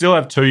 I still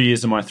have 2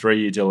 years of my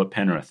 3-year deal at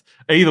Penrith.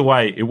 Either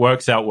way, it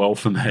works out well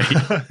for me.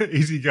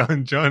 Easy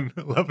going, John.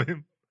 Love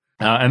him.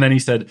 And then he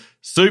said,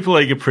 Super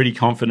League are pretty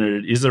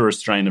confident it is a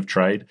restraint of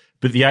trade,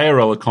 but the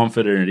ARL are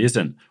confident it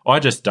isn't. I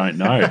just don't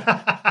know.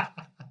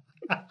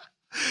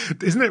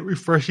 Isn't it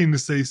refreshing to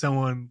see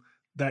someone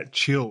that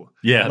chill?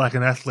 Yeah. Like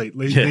an athlete.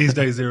 These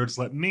days, they're just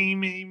like, me.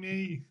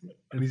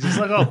 And he's just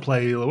like, I'll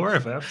play Illawarra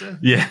if I have to.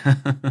 Yeah.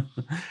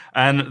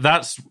 And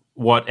that's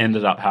what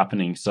ended up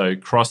happening. So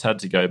Cross had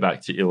to go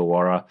back to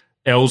Illawarra.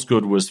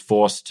 Elsgood was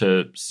forced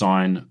to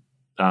sign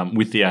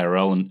with the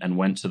ARL and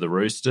went to the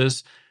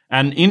Roosters.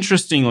 And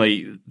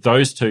interestingly,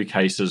 those 2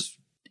 cases,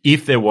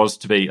 if there was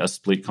to be a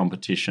split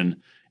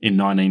competition in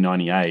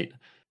 1998,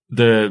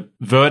 the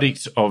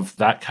verdict of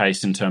that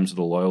case in terms of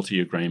the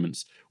loyalty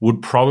agreements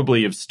would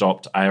probably have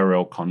stopped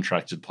ARL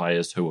contracted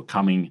players who were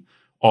coming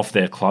off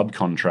their club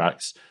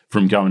contracts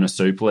from going to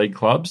Super League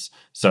clubs.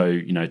 So,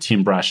 you know,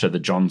 Tim Brasher, the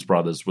Johns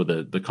brothers were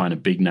the kind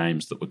of big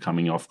names that were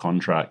coming off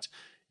contract.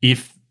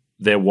 If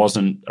there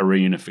wasn't a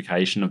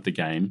reunification of the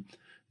game,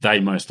 they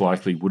most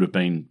likely would have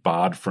been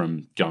barred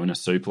from going to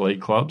Super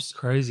League clubs.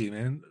 Crazy,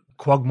 man.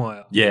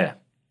 Quagmire. Yeah,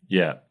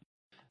 yeah.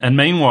 And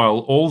meanwhile,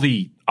 all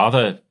the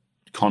other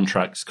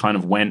contracts kind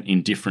of went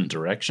in different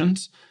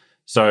directions.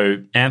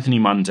 So Anthony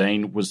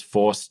Mundine was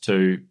forced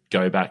to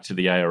go back to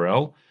the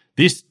ARL.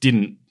 This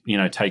didn't, you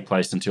know, take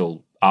place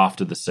until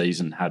after the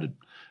season had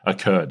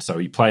occurred. So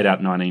he played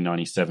out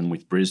 1997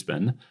 with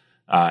Brisbane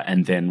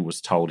and then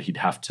was told he'd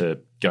have to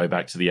go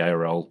back to the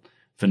ARL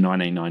for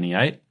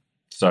 1998.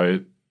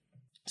 So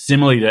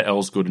similarly to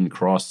Elsgood and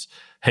Cross,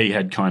 he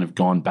had kind of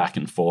gone back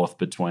and forth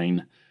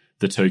between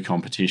the two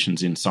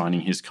competitions in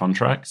signing his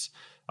contracts.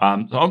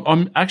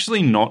 I'm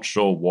actually not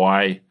sure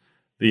why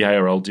the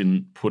ARL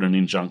didn't put an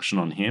injunction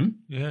on him.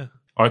 Yeah.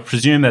 I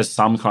presume there's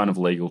some kind of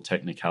legal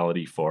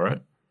technicality for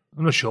it.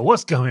 I'm not sure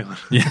what's going on.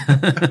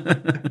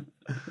 Yeah.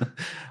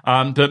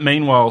 But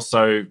meanwhile,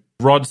 so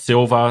Rod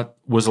Silver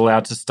was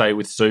allowed to stay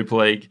with Super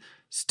League.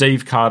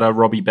 Steve Carter,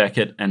 Robbie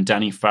Beckett, and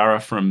Danny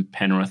Farah from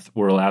Penrith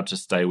were allowed to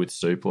stay with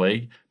Super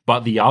League.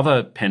 But the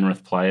other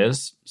Penrith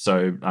players,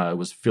 so it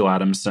was Phil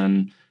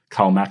Adamson,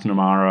 Carl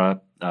McNamara,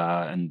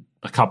 and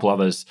a couple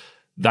others,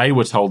 they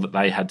were told that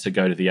they had to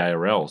go to the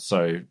ARL.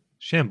 So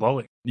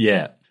shambolic.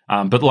 Yeah.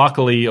 But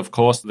luckily, of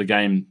course, the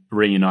game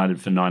reunited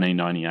for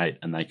 1998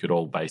 and they could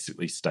all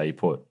basically stay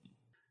put.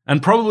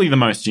 And probably the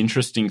most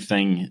interesting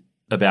thing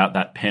about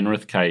that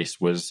Penrith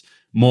case was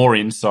more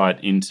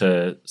insight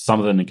into some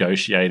of the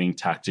negotiating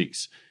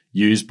tactics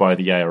used by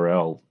the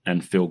ARL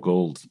and Phil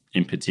Gould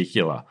in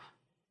particular.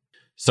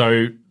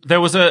 So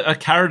there was a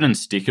carrot and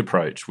stick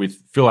approach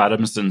with Phil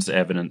Adamson's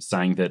evidence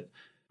saying that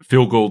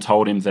Phil Gould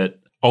told him that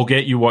I'll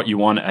get you what you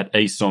want at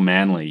East or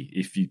Manly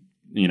if you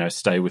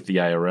stay with the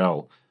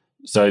ARL.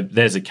 So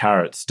there's a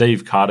carrot.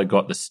 Steve Carter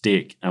got the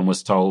stick and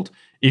was told,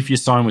 if you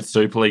sign with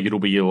Super League, it'll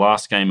be your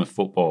last game of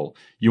football.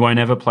 You won't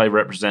ever play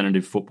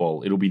representative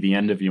football. It'll be the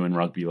end of you in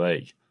rugby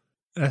league.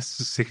 That's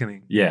just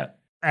sickening. Yeah.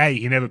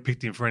 He never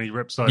picked him for any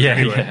rep side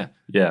anyway.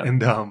 Yeah.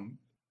 And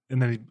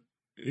then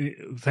he,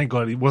 thank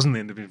God he wasn't the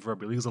end of him for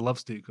rugby league because I love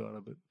Steve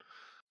Carter.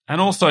 And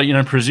also,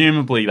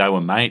 presumably they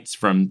were mates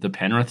from the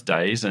Penrith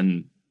days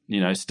and,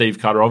 Steve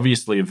Carter,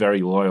 obviously a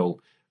very loyal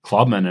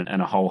clubman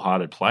and a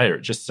wholehearted player.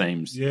 It just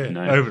seems,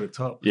 over the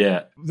top.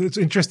 Yeah. It's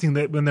interesting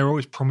that when they're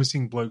always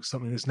promising blokes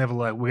something, it's never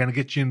like, we're going to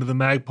get you into the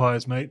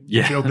Magpies, mate.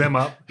 Yeah. Build them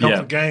up, help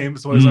the game.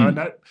 So it's like,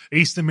 no,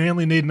 Eastern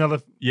Manly need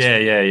another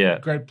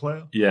great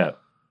player. Yeah.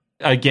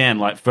 Again,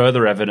 like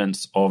further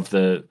evidence of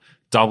the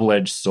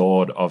double-edged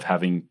sword of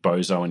having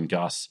Bozo and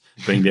Gus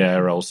being the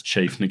ARL's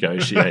chief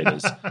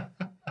negotiators.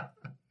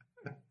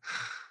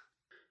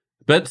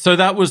 But so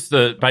that was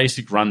the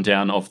basic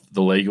rundown of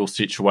the legal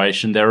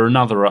situation. There are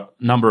another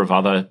number of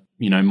other,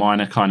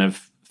 minor kind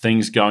of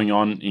things going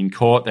on in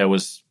court. There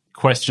was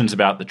questions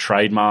about the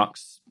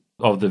trademarks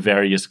of the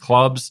various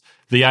clubs.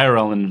 The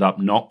ARL ended up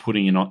not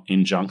putting an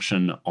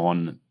injunction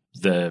on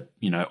the,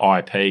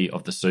 IP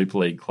of the Super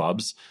League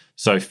clubs.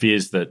 So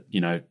fears that,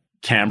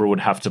 Canberra would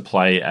have to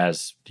play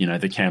as,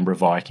 the Canberra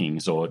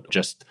Vikings or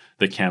just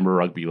the Canberra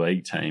Rugby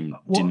League team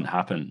didn't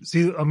happen.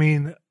 See, I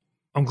mean,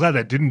 I'm glad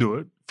they didn't do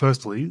it.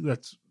 Firstly,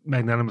 that's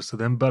magnanimous to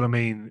them. But I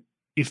mean,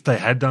 if they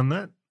had done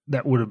that,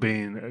 that would have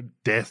been a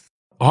death.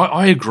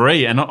 I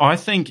agree. And I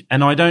think,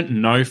 and I don't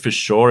know for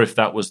sure if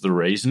that was the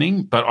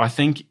reasoning, but I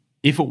think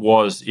if it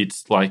was,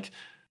 it's like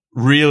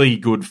really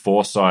good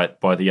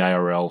foresight by the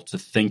ARL to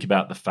think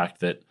about the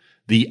fact that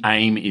the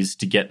aim is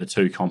to get the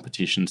two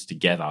competitions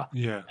together.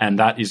 Yeah. And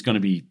that is going to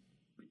be,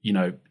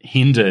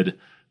 hindered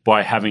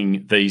by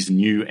having these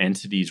new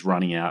entities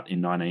running out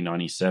in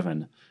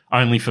 1997,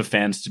 only for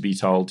fans to be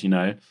told,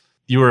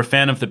 you were a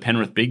fan of the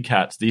Penrith Big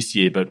Cats this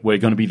year, but we're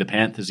going to be the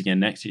Panthers again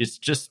next year. It's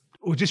just...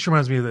 Well, it just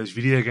reminds me of those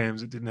video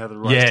games that didn't have the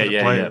rights to the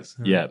players.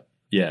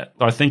 Yeah.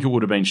 I think it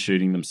would have been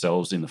shooting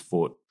themselves in the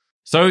foot.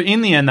 So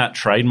in the end, that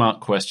trademark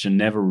question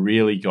never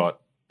really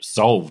got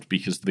solved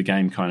because the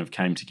game kind of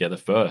came together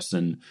first.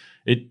 And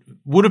it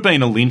would have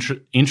been an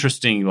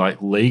interesting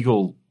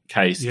legal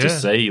case to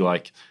see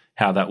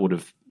how that would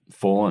have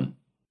fallen.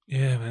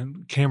 Yeah,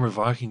 man. Canberra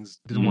Vikings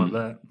didn't want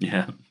that.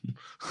 Yeah.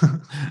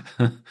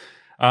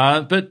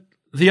 But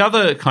the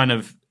other kind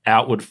of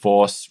outward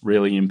force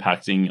really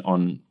impacting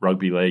on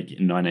rugby league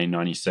in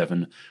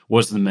 1997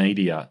 was the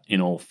media in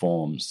all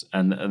forms.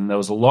 And there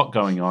was a lot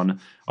going on.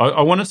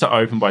 I wanted to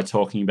open by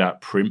talking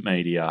about print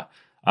media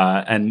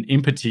and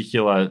in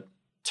particular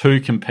two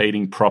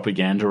competing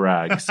propaganda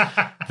rags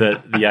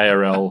that the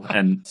ARL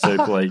and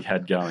Super League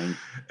had going.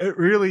 It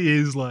really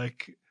is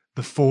like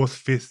the fourth,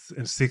 fifth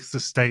and sixth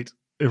estate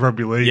of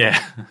rugby league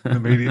in the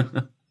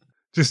media.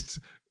 Just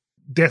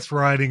death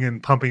riding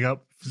and pumping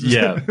up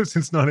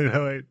since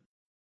 1908.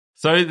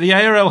 So the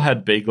ARL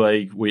had Big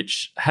League,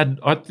 which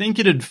I think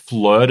it had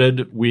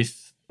flirted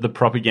with the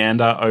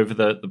propaganda over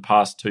the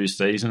past 2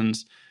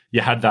 seasons.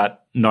 You had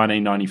that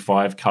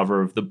 1995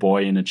 cover of the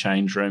boy in a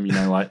change room,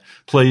 like,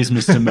 please,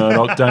 Mr.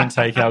 Murdoch, don't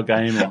take our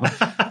game, or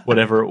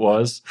whatever it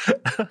was.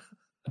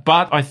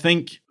 But I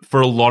think for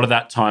a lot of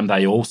that time,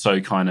 they also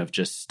kind of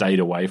just stayed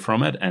away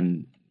from it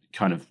and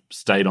kind of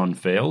stayed on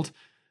field,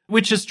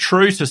 which is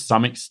true to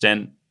some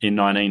extent in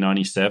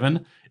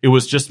 1997. It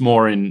was just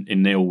more in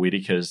Neil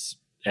Whittaker's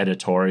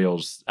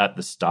editorials at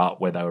the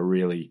start where they were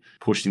really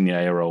pushing the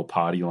ARL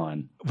party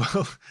line.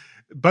 Well,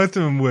 both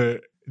of them were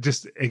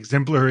just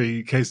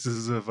exemplary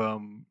cases of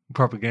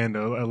propaganda.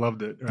 I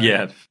loved it. Right?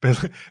 Yeah.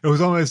 But it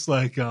was almost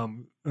like,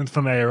 from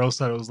the ARL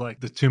side, it was like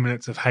the 2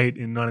 minutes of hate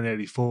in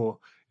 1984.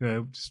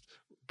 Just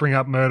bring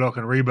up Murdoch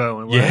and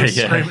Rebo and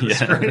scream at the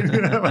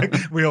screen,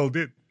 like we all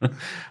did.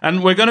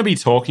 And we're going to be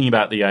talking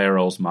about the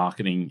ARL's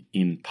marketing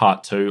in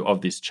part 2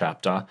 of this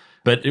chapter,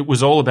 but it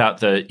was all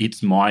about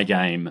 "It's my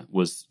game"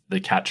 was the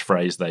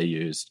catchphrase they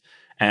used.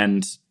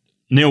 And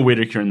Neil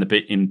Whittaker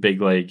in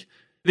Big League,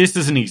 this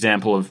is an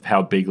example of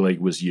how Big League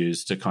was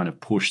used to kind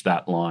of push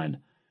that line.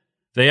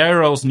 The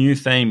ARL's new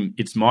theme,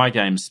 "It's my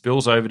game,"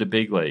 spills over to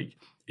Big League.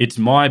 It's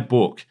my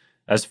book,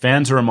 as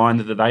fans are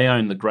reminded that they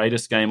own the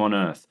greatest game on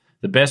earth.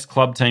 The best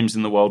club teams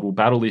in the world will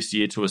battle this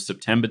year to a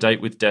September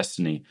date with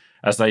destiny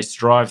as they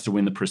strive to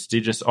win the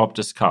prestigious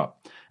Optus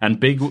Cup. And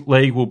Big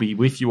League will be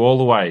with you all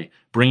the way,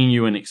 bringing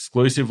you an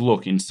exclusive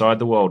look inside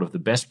the world of the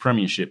best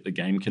premiership the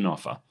game can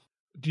offer.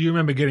 Do you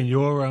remember getting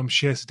your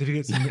share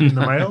certificates in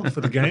the mail for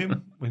the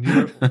game when you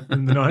were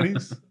in the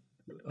 90s?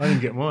 I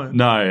didn't get mine.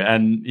 No,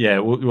 and yeah,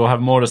 we'll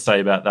have more to say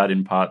about that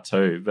in part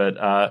 2.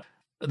 But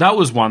that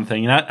was one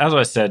thing. And as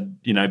I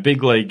said,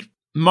 Big League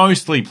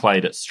mostly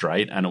played it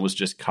straight, and it was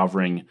just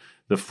covering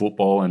the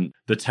football and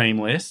the team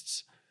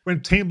lists. When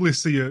team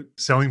lists are your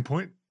selling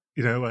point,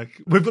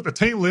 like, we've got the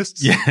team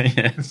lists. Yeah.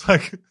 It's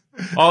like...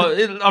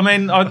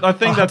 I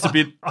think that's a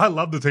bit... I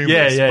love the team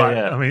lists.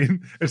 Yeah. I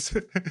mean,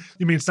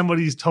 you mean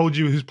somebody's told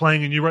you who's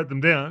playing and you wrote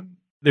them down?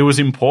 It was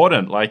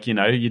important. Like,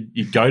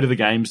 you'd go to the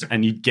games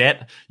and you'd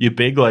get your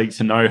Big League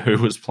to know who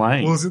was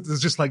playing. Well, it's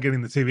just like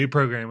getting the TV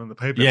program on the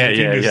paper. Yeah, if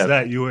you miss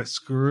that, you were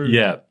screwed.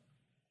 Yeah.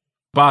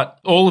 But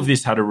all of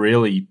this had a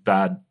really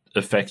bad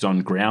effect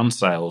on ground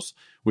sales,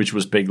 which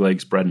was Big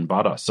League's bread and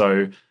butter.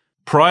 So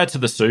prior to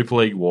the Super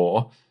League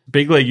war,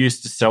 Big League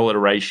used to sell at a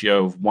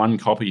ratio of 1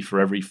 copy for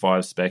every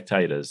 5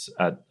 spectators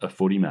at a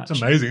footy match.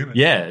 It's amazing, isn't it?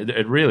 Yeah,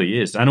 it really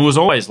is. And it was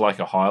always like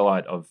a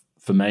highlight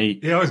for me,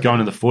 going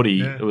to the footy.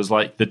 Yeah. It was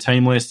like the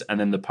team list and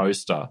then the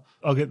poster.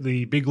 I'll get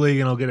the Big League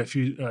and I'll get a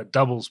few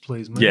doubles,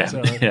 please, mate.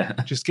 Yeah.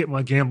 Just get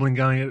my gambling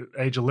going at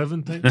age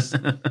 11, thanks.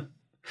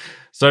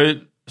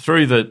 So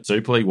through the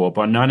Super League war,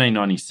 by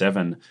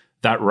 1997,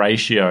 that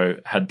ratio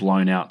had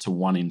blown out to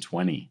 1 in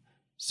 20.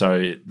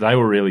 So they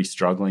were really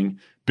struggling.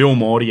 Bill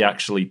Morty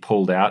actually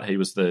pulled out. He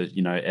was the,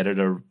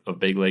 editor of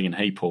Big League, and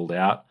he pulled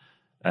out.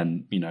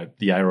 And,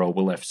 the ARL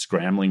were left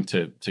scrambling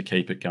to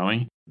keep it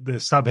going. The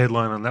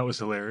sub-headline on that was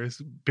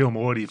hilarious. Bill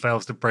Morty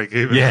fails to break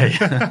even.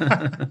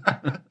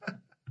 Yeah.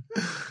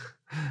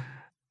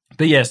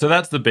 But yeah, so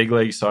that's the Big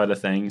League side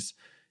of things.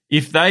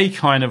 If they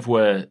kind of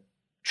were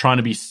trying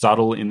to be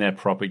subtle in their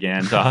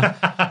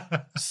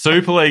propaganda,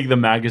 Super League, the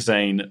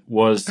magazine,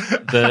 was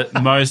the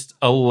most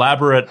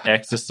elaborate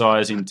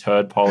exercise in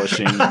turd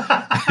polishing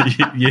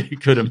you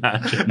could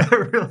imagine. It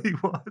really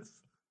was.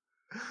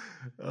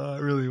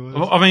 It really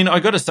was. I mean, I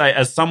got to say,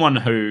 as someone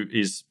who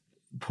is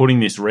putting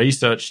this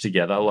research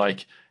together,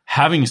 like,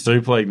 having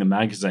Super League, the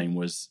magazine,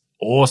 was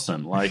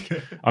awesome. Like,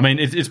 I mean,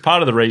 it's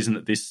part of the reason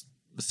that this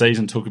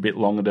season took a bit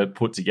longer to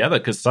put together,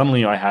 because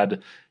suddenly I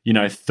had,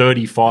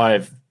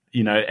 35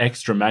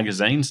 extra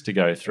magazines to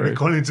go through.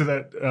 According to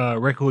that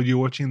record, you're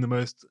watching the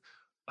most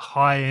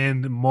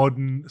high-end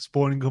modern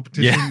sporting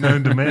competition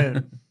known to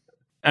man.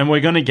 And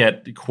we're going to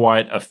get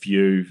quite a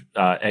few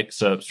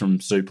excerpts from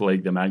Super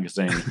League, the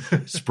magazine,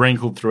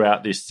 sprinkled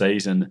throughout this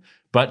season.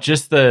 But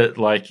just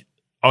the,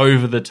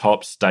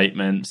 over-the-top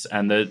statements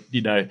and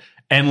the,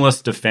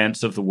 endless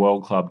defense of the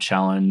World Club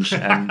Challenge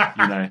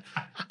and,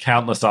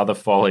 countless other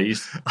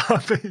follies.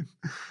 I mean,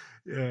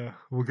 yeah,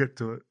 we'll get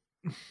to it.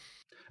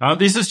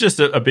 This is just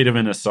a bit of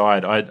an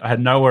aside. I had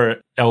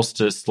nowhere else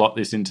to slot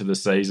this into the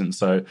season,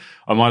 so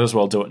I might as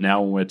well do it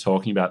now when we're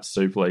talking about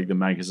Super League, the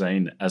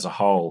magazine as a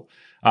whole.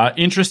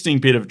 Interesting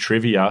bit of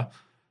trivia.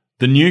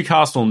 The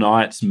Newcastle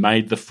Knights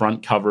made the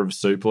front cover of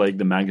Super League,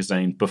 the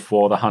magazine,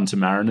 before the Hunter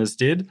Mariners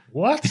did.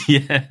 What?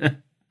 Yeah.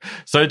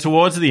 So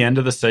towards the end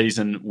of the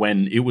season,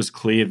 when it was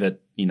clear that,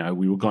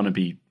 we were going to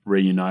be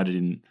reunited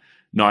in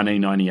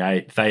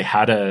 1998, they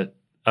had a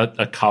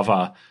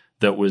cover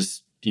that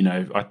was,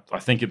 I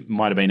think it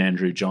might have been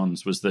Andrew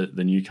Johns was the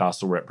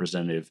Newcastle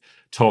representative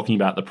talking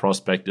about the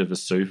prospect of a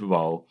Super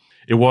Bowl.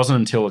 It wasn't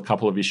until a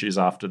couple of issues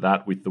after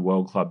that, with the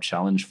World Club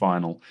Challenge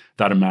final,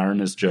 that a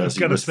Mariners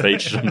jersey was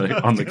featured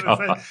on the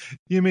cover.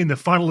 You mean the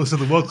finalists of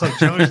the World Club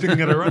Challenge didn't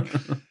get a run?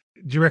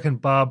 Do you reckon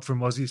Barb from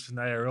Aussies from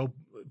the ARL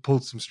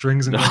pulled some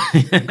strings and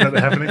got it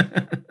happening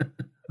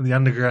on the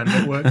Underground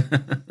Network?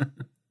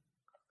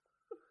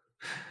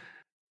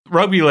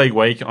 Rugby League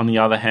Week, on the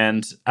other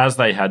hand, as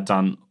they had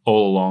done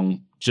all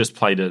along, just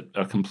played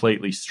a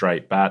completely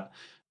straight bat.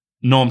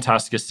 Norm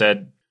Tasker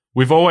said,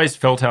 "We've always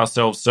felt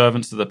ourselves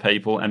servants of the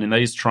people, and in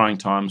these trying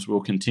times,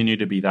 we'll continue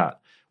to be that.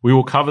 We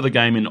will cover the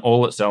game in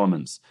all its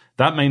elements.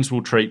 That means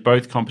we'll treat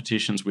both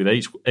competitions with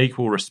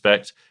equal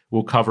respect.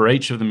 We'll cover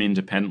each of them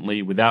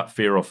independently, without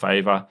fear or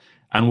favour,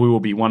 and we will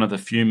be one of the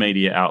few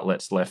media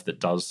outlets left that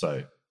does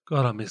so."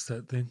 God, I miss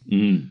that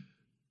thing.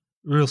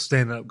 Real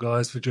stand-up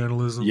guys for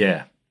journalism.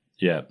 Yeah.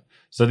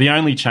 So the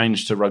only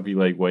change to Rugby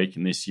League Week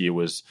in this year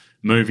was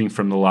moving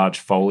from the large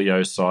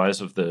folio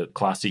size of the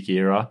classic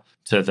era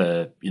to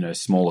the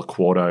smaller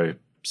quarto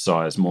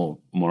size, more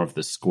of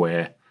the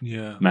square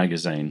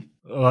magazine.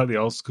 I like the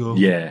old school.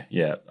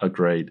 Yeah,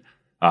 agreed.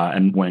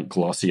 And went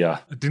glossier.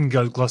 It didn't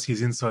go glossy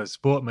as Inside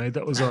Sport, mate.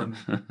 That was on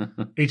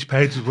each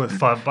page was worth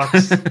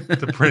 $5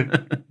 to print.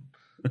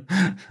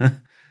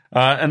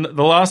 And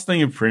the last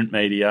thing of print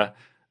media,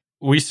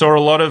 we saw a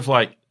lot of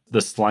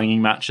the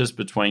slanging matches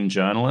between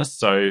journalists.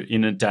 So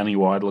in a Danny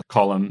Weidler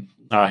column,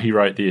 he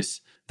wrote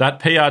this: "That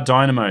PR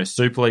dynamo,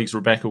 Super League's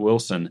Rebecca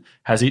Wilson,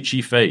 has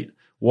itchy feet.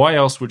 Why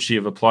else would she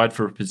have applied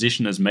for a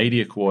position as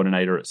media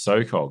coordinator at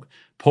SOCOG?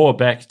 Poor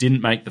Beck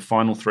didn't make the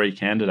final 3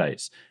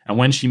 candidates. And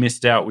when she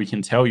missed out, we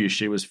can tell you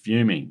she was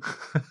fuming."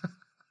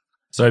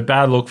 So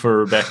bad look for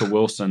Rebecca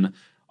Wilson.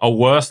 A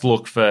worse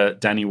look for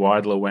Danny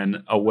Weidler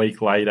when a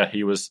week later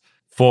he was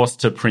forced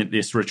to print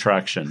this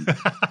retraction.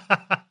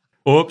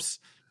 Oops.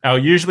 "Our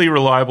usually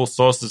reliable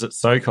sources at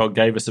SOCOG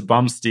gave us a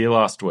bum steer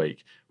last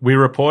week. We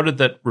reported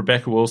that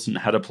Rebecca Wilson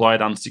had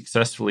applied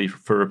unsuccessfully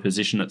for a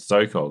position at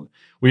SOCOG.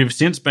 We have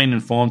since been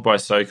informed by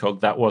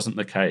SOCOG that wasn't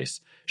the case.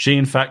 She,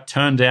 in fact,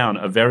 turned down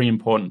a very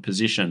important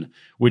position,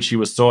 which she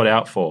was sought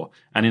out for,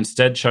 and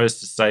instead chose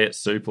to stay at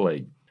Super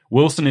League.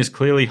 Wilson is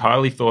clearly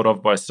highly thought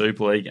of by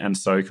Super League and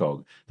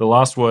SOCOG. The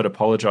last word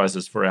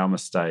apologises for our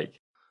mistake."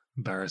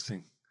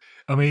 Embarrassing.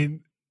 I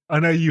mean,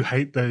 I know you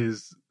hate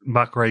those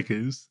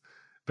muckrakers,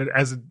 but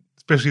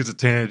especially as a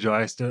teenager,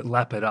 I used to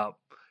lap it up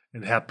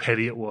and how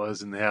petty it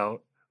was and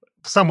how,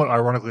 somewhat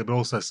ironically, but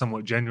also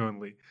somewhat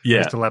genuinely, I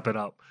used to lap it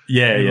up.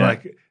 Yeah.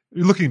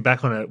 Looking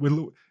back on it,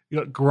 you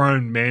got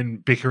grown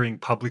men bickering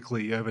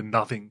publicly over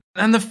nothing.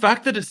 And the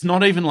fact that it's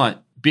not even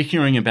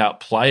bickering about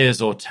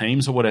players or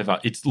teams or whatever,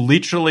 it's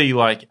literally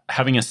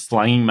having a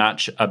slanging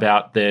match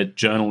about their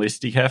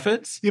journalistic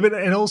efforts. Yeah,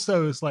 and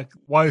also it's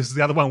why is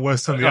the other one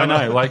worse than the other?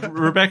 I know,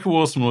 Rebecca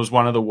Wilson was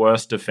one of the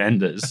worst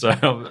offenders.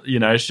 So,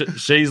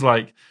 she's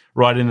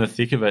right in the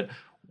thick of it.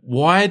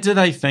 Why do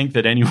they think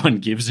that anyone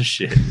gives a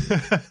shit?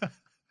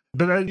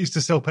 But I used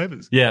to sell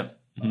papers. Yeah.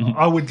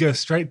 I would go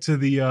straight to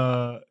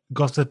the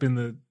gossip in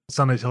the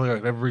Sunday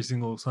Telegraph every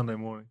single Sunday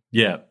morning.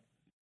 Yeah.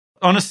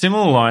 On a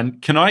similar line,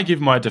 can I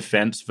give my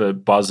defense for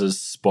Buzz's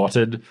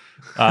spotted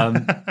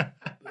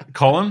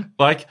column?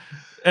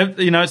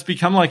 It's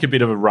become a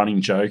bit of a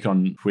running joke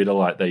on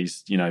Twitter,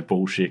 these,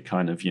 bullshit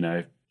kind of,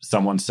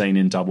 someone seen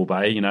in Double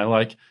Bay,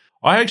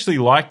 I actually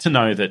like to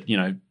know that,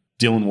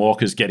 Dylan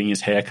Walker's getting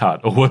his hair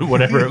cut or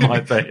whatever it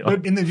might be.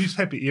 But in the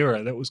newspaper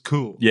era, that was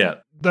cool. Yeah.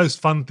 Those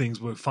fun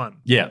things were fun.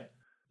 Yeah.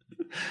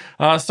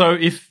 So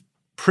if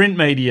print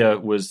media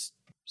was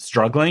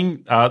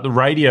struggling, the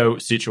radio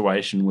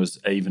situation was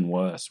even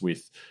worse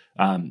with,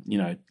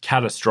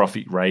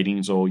 catastrophic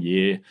ratings all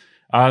year.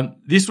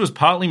 This was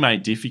partly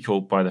made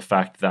difficult by the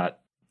fact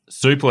that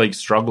Super League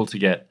struggled to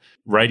get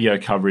radio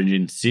coverage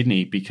in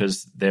Sydney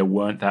because there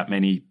weren't that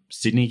many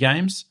Sydney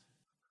games.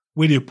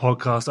 We do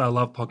podcasts. I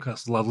love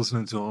podcasts. I love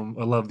listening to them.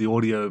 I love the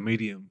audio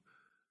medium.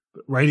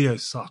 But radio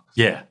sucks.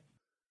 Yeah.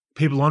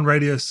 People on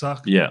radio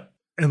suck. Yeah.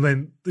 And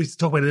then they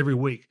talk about it every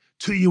week.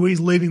 2UE's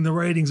leading the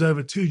ratings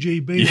over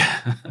 2GB.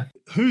 Yeah.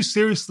 Who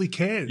seriously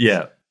cares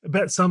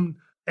about some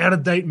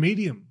out-of-date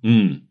medium?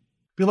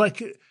 Be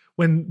like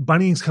when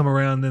Bunnings come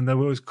around, then they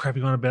were always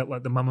crapping on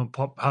about the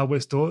mum-and-pop hardware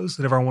stores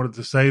that everyone wanted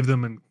to save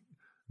them, and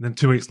then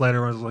 2 weeks later,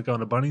 everyone was going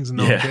to Bunnings and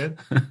no one cared.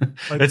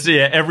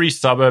 Every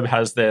suburb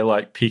has their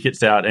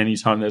pickets out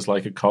anytime there's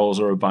a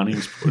Coles or a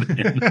Bunnings put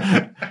in.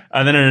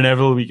 And then it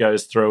inevitably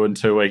goes through, and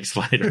 2 weeks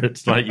later,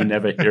 it's you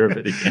never hear of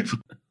it again.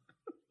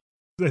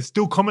 They're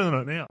still commenting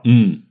on it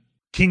now.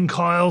 King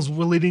Kyle's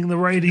were leading the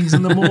ratings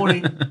in the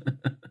morning.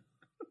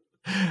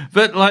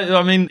 But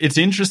it's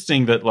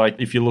interesting that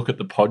if you look at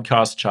the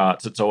podcast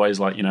charts, it's always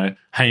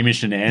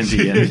Hamish and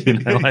Andy, and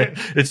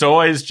it's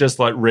always just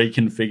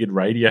reconfigured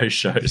radio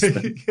shows.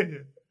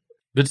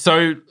 But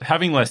so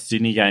having less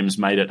Sydney games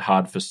made it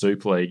hard for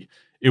Super League.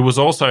 It was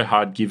also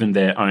hard given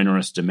their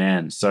onerous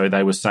demands. So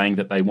they were saying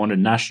that they wanted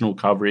national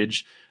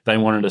coverage. They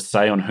wanted a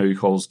say on who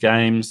calls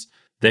games.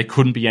 There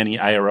couldn't be any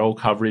ARL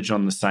coverage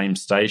on the same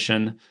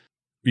station.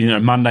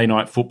 Monday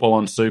Night Football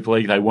on Super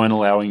League, they weren't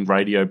allowing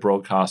radio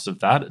broadcasts of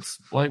that. It's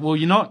well,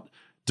 you're not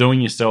doing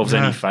yourselves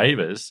any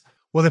favours.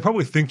 Well, they're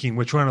probably thinking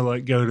we're trying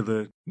to go to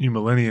the new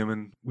millennium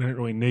and we don't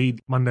really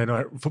need Monday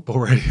Night Football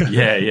radio.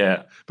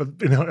 Yeah. But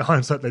in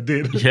hindsight, they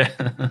did. Yeah.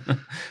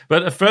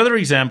 But a further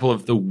example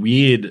of the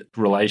weird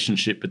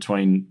relationship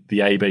between the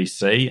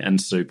ABC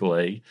and Super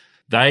League,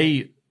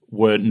 they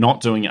were not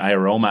doing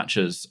ARL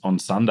matches on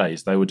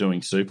Sundays. They were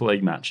doing Super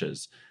League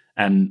matches.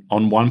 And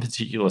on one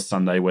particular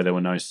Sunday where there were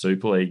no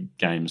Super League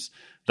games,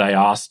 they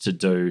asked to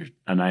do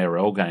an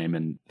ARL game,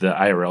 and the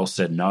ARL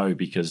said no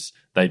because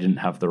they didn't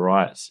have the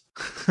rights.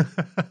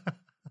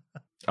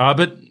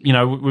 But,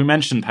 we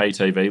mentioned pay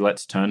TV.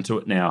 Let's turn to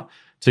it now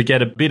to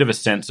get a bit of a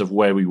sense of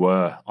where we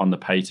were on the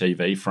pay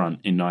TV front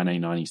in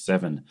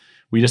 1997.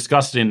 We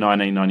discussed it in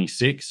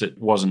 1996. It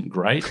wasn't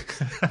great.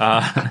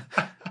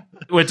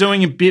 We're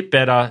doing a bit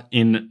better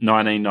in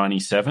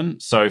 1997.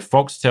 So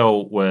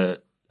Foxtel were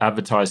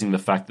advertising the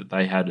fact that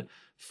they had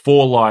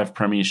 4 live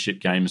premiership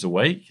games a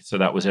week. So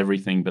that was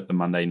everything but the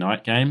Monday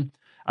night game,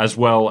 as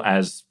well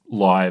as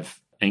live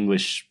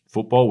English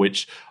football,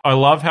 which I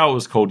love how it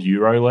was called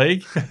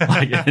EuroLeague.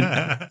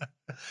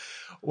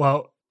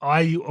 Well,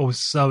 I was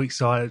so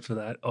excited for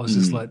that. I was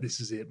just like, this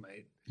is it,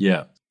 mate.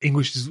 Yeah.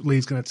 English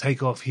league's going to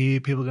take off here.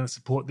 People are going to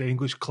support their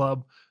English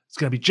club. It's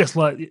going to be just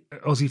like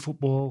Aussie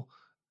football.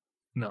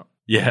 No.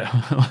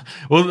 Yeah.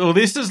 Well,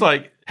 this is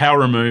like how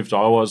removed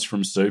I was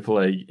from Super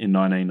League in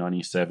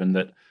 1997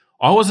 that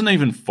I wasn't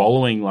even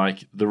following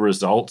like the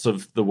results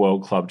of the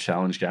World Club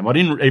Challenge game. I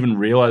didn't even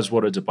realize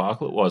what a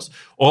debacle it was.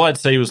 All I'd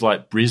see was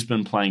like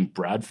Brisbane playing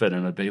Bradford,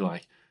 and I'd be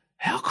like,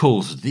 how cool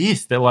is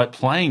this? They're like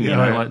playing,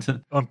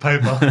 on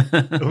paper.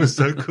 It was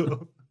so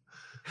cool.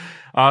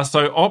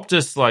 So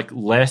Optus, like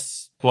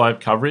less live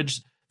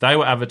coverage, they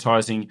were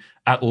advertising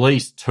at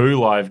least 2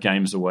 live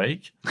games a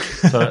week.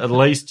 So at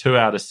least 2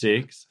 out of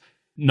 6.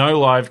 No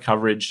live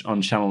coverage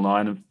on Channel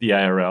 9 of the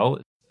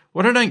ARL.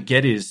 What I don't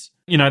get is,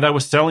 they were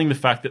selling the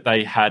fact that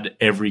they had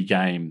every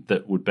game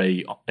that would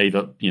be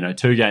either,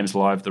 2 games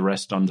live, the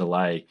rest on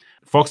delay.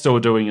 Foxtel were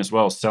doing as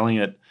well, selling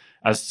it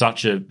as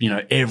such a,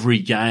 every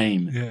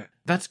game. Yeah.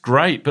 That's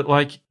great, but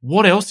like,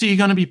 what else are you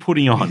going to be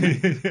putting on?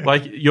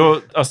 Like,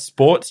 you're a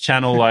sports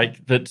channel,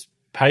 like, that's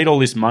paid all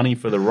this money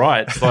for the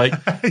rights. Like,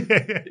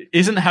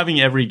 isn't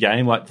having every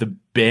game like the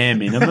bare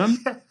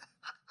minimum?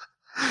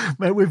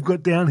 Mate, we've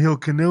got downhill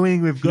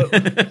canoeing. We've got.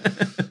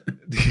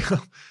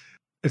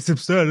 It's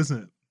absurd,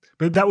 isn't it?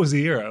 But that was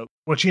the era.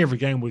 Watching every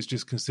game was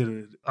just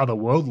considered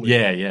otherworldly.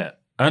 Yeah.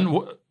 And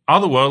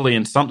otherworldly,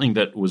 and something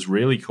that was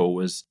really cool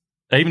was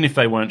even if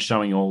they weren't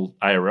showing all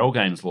ARL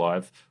games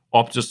live,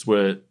 Optus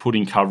were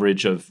putting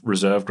coverage of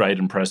Reserve Grade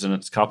and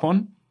President's Cup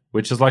on,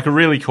 which is like a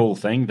really cool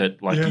thing that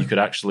you could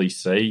actually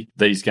see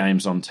these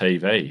games on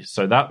TV.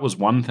 So that was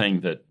one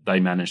thing that they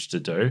managed to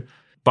do,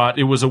 but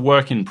it was a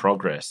work in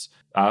progress.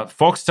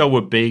 Foxtel were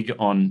big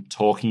on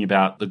talking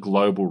about the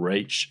global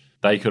reach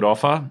they could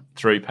offer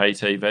through pay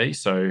TV.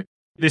 So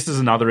this is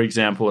another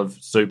example of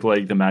Super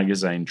League, the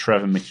magazine,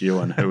 Trevor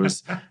McEwen, who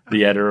was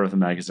the editor of the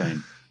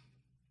magazine.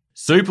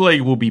 Super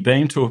League will be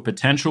beamed to a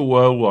potential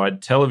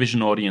worldwide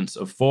television audience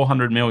of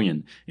 400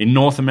 million in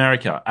North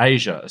America,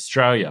 Asia,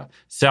 Australia,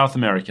 South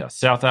America,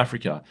 South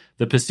Africa,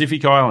 the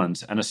Pacific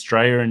Islands, and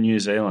Australia and New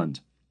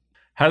Zealand.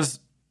 Has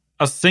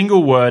a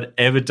single word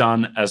ever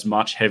done as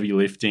much heavy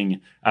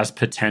lifting as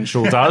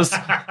potential does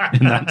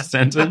in that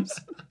sentence?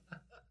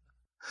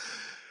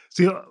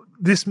 See,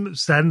 this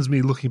saddens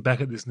me looking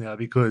back at this now,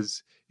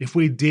 because if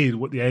we did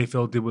what the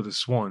AFL did with the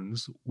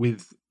Swans,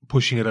 with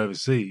pushing it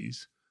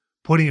overseas,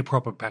 putting a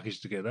proper package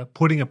together,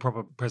 putting a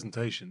proper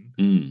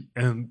presentation,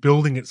 and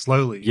building it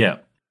slowly,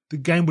 the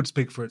game would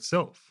speak for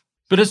itself.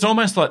 But it's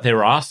almost like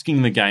they're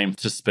asking the game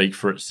to speak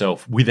for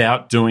itself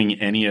without doing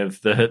any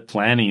of the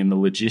planning and the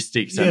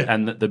logistics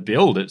and the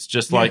build. It's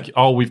just like,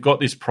 we've got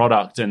this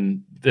product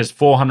and there's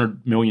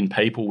 400 million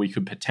people we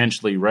could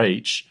potentially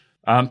reach.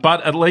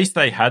 But at least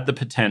they had the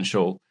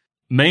potential.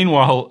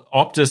 Meanwhile,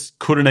 Optus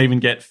couldn't even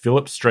get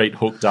Phillip Street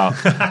hooked up.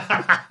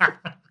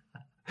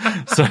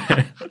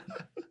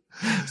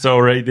 So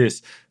I'll read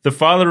this. The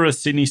father of a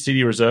Sydney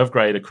City reserve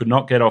grader could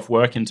not get off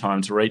work in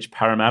time to reach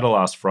Parramatta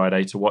last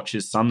Friday to watch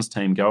his son's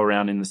team go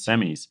around in the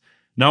semis.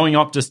 Knowing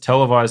Optus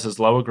televises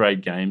lower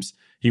grade games,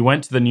 he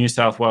went to the New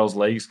South Wales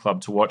Leagues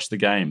Club to watch the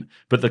game,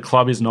 but the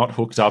club is not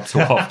hooked up to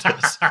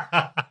Optus.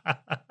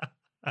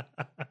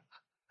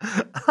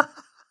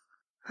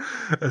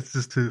 That's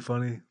just too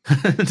funny.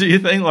 Do you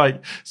think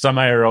like some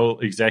ARL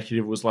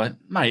executive was like,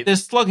 mate, they're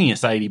slugging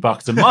us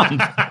 $80 a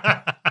month.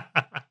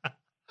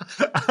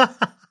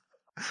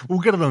 We'll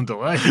get it on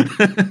delay.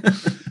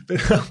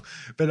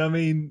 but I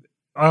mean,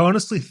 I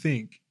honestly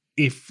think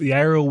if the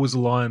ARL was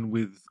aligned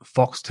with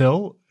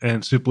Foxtel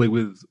and Super League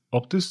with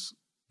Optus,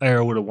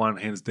 ARL would have won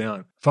hands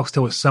down.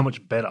 Foxtel was so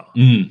much better.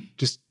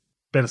 Just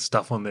better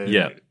stuff on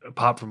there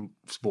apart from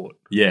sport.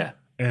 Yeah.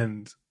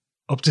 And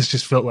Optus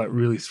just felt like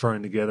really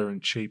thrown together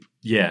and cheap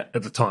at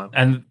the time.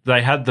 And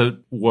they had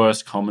the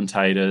worst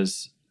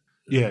commentators.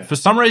 Yeah. For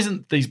some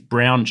reason, these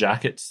brown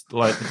jackets,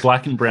 like the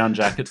black and brown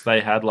jackets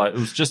they had, like it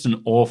was just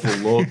an awful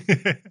look.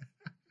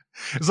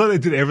 It's like they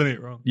did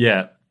everything wrong.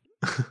 Yeah.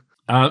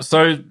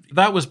 So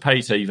that was pay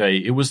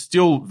TV. It was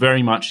still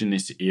very much in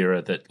this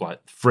era that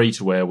like free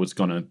to air was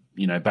going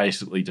to,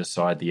 basically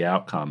decide the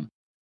outcome.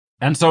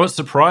 And so it's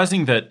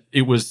surprising that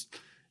it was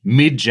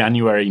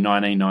mid-January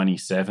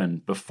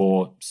 1997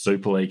 before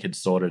Super League had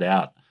sorted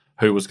out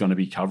who was going to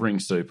be covering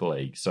Super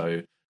League.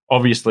 So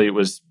obviously it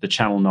was the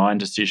Channel 9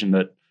 decision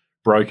that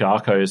broke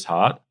Arco's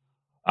heart,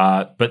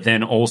 but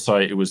then also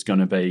it was going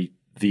to be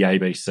the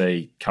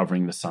ABC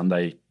covering the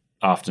Sunday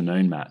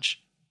afternoon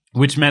match,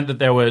 which meant that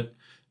there were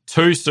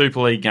 2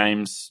 Super League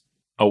games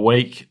a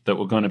week that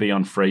were going to be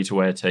on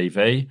free-to-air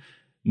TV.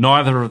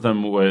 Neither of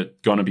them were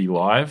going to be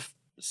live.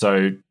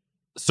 So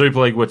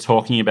Super League were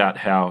talking about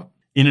how,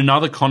 in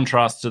another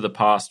contrast to the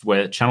past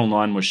where Channel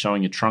 9 was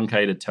showing a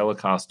truncated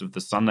telecast of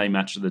the Sunday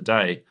match of the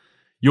day,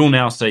 you'll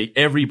now see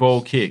every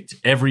ball kicked,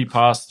 every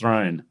pass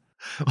thrown.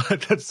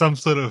 That's some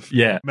sort of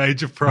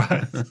major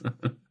prize.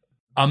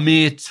 A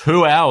mere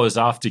 2 hours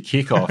after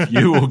kickoff,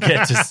 you will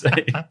get to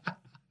see.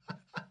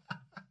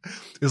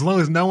 As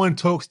long as no one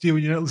talks to you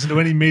and you don't listen to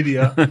any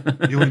media,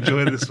 you'll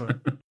enjoy this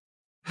one.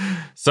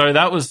 So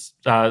that was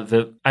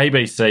the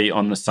ABC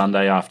on the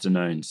Sunday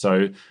afternoon.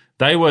 So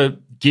they were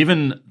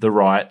given the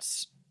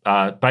rights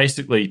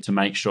basically to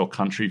make sure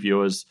country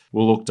viewers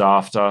were looked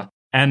after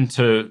and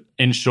to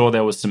ensure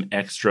there was some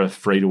extra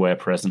free-to-air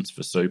presence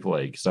for Super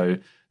League. So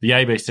the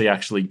ABC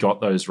actually got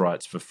those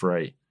rights for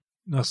free.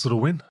 Nice little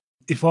win.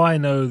 If I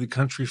know the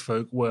country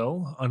folk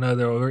well, I know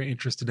they were very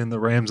interested in the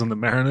Rams and the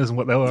Mariners and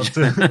what they were up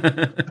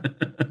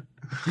to.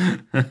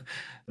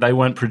 They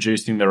weren't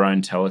producing their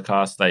own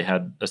telecast. They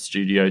had a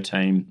studio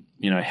team,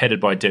 headed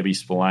by Debbie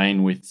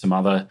Spillane with some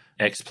other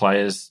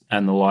ex-players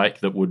and the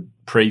like that would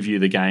preview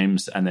the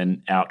games and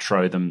then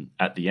outro them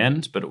at the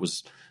end. But it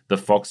was the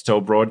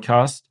Foxtel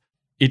broadcast.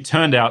 It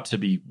turned out to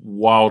be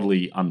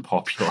wildly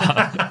unpopular.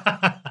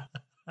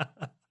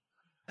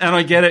 And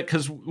I get it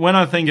because when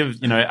I think of,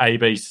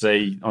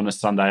 ABC on a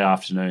Sunday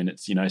afternoon,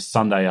 it's,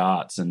 Sunday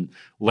Arts and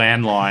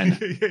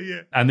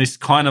Landline and this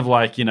kind of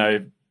like,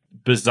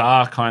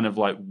 bizarre kind of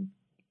like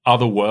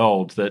other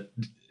world that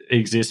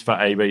exists for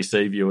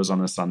ABC viewers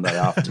on a Sunday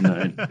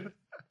afternoon.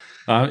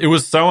 It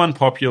was so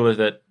unpopular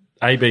that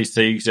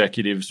ABC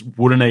executives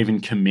wouldn't even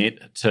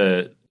commit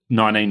to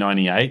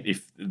 1998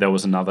 if there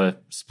was another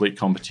split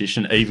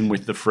competition, even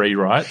with the free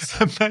rights.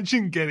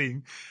 Imagine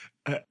getting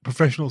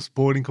professional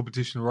sporting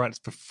competition rights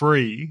for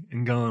free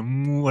and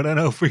going, I don't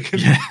know if we can.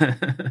 Yeah.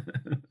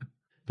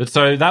 But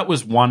so that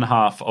was one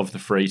half of the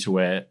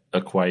free-to-air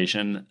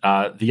equation.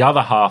 The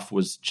other half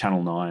was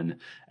Channel 9.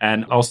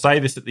 And I'll say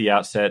this at the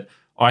outset,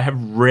 I have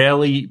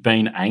rarely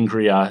been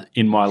angrier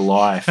in my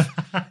life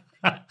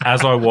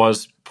as I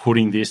was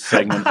putting this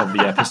segment of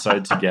the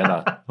episode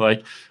together.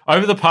 Like,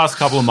 over the past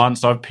couple of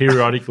months, I've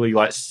periodically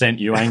sent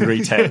you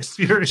angry texts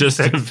just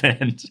to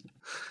vent.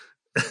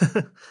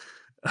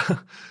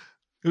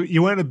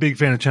 You weren't a big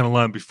fan of Channel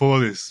 9 before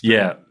this.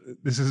 Yeah.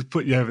 This has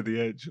put you over the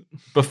edge.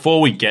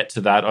 Before we get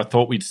to that, I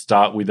thought we'd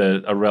start with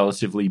a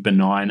relatively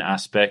benign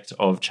aspect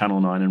of Channel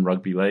 9 and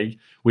Rugby League,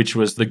 which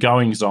was the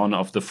goings-on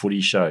of the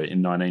Footy Show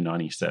in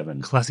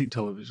 1997. Classic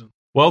television.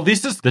 Well,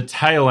 this is the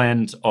tail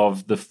end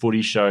of the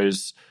Footy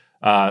Show's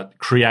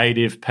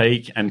creative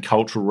peak and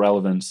cultural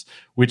relevance,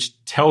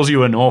 which tells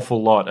you an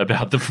awful lot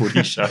about the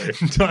Footy Show.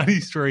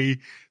 93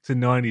 to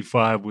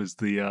 95 was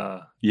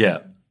the...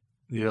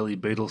 The early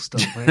Beatles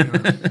stuff,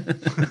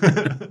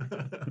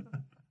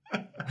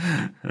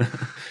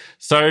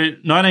 So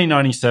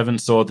 1997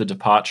 saw the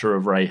departure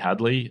of Ray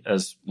Hadley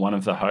as one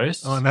of the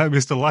hosts. Oh, no,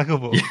 Mr.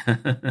 Likeable.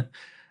 Yeah.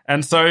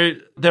 And so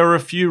there were a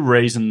few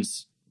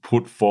reasons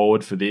put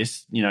forward for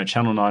this.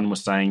 Channel 9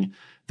 was saying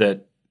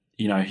that,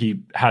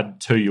 he had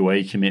 2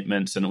 UE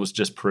commitments and it was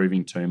just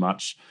proving too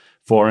much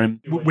for him.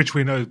 Which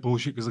we know is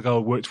bullshit because the guy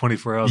would work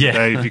 24 hours a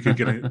day if you could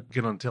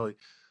get on telly.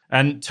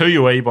 And 2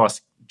 UE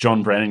boss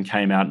John Brennan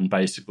came out and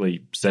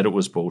basically said it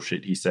was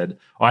bullshit. He said,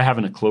 I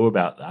haven't a clue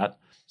about that.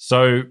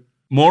 So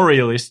more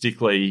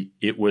realistically,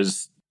 it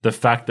was the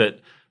fact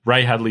that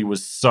Ray Hadley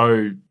was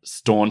so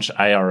staunch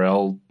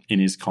ARL in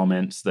his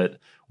comments that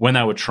when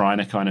they were trying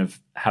to kind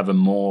of have a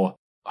more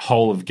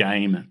whole of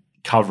game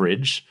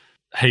coverage,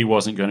 he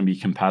wasn't going to be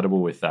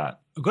compatible with that.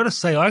 I've got to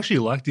say, I actually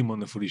liked him on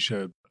the Footy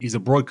Show. He's a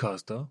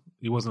broadcaster.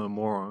 He wasn't a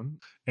moron.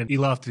 And he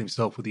laughed at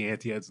himself with the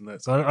anti-ads and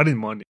that. So I didn't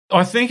mind it.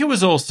 I think it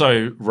was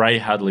also Ray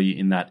Hadley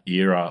in that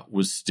era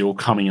was still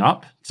coming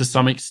up to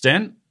some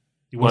extent.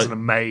 He wasn't a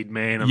made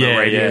man on the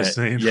radio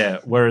scene. Yeah,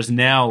 whereas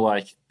now,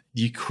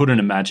 you couldn't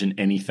imagine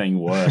anything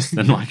worse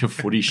than a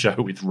Footy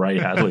Show with Ray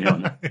Hadley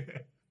on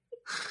it.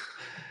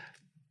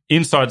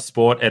 Inside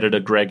Sport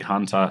editor Greg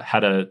Hunter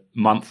had a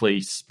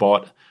monthly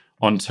spot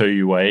on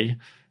 2UE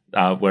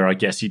where I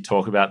guess he'd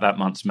talk about that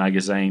month's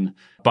magazine.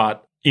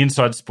 But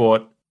Inside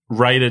Sport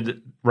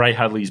rated Ray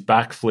Hadley's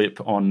backflip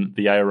on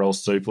the ARL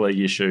Super League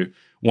issue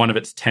one of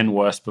its 10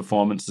 worst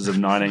performances of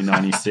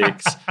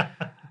 1996,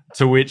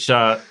 to which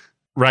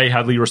Ray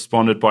Hadley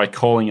responded by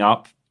calling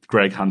up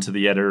Greg Hunter,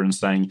 the editor, and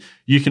saying,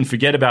 "You can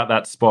forget about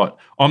that spot.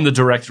 I'm the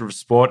director of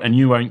sport and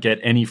you won't get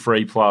any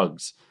free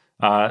plugs."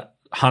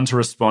 Hunter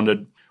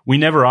responded, "We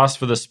never asked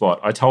for the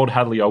spot. I told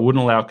Hadley I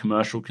wouldn't allow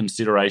commercial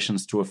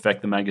considerations to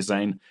affect the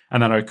magazine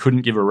and that I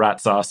couldn't give a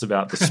rat's ass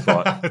about the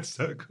spot." That's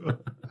so cool.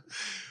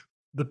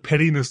 The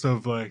pettiness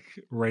of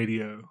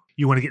radio.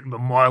 You want to get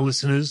my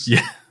listeners?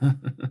 Yeah.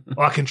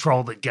 I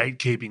control the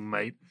gatekeeping,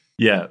 mate.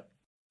 Yeah.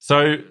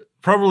 So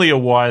probably a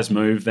wise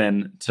move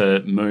then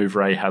to move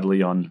Ray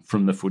Hadley on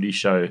from the Footy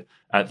Show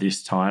at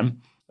this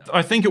time.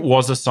 I think it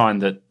was a sign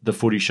that the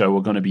Footy Show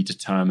were going to be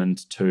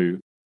determined to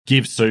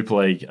give Super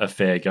League a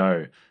fair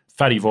go.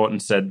 Fatty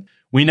Vaughton said,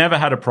 "We never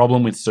had a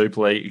problem with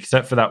Super League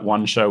except for that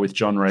one show with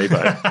John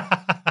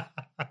Rebo."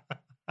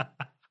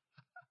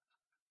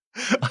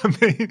 I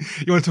mean,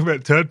 you want to talk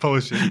about turd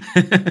polishing?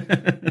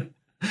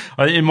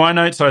 In my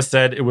notes, I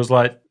said it was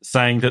like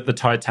saying that the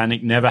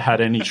Titanic never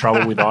had any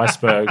trouble with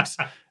icebergs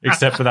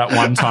except for that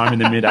one time in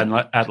the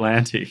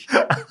mid-Atlantic.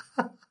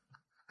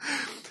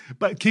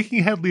 But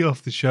kicking Hadley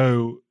off the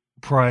show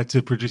prior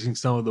to producing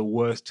some of the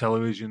worst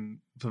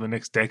television for the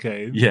next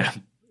decade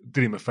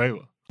did him a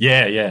favour.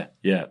 Yeah.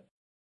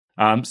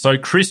 So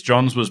Chris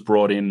Johns was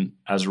brought in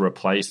as a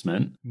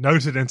replacement.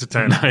 Noted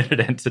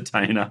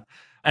entertainer.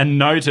 And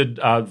noted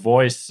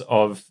voice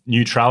of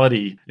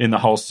neutrality in the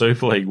whole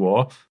Super League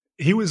war.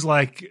 He was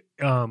like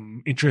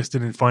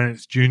interested in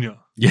Finance Junior.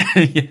 Yeah,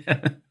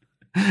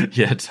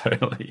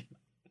 totally.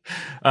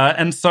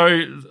 And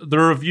so the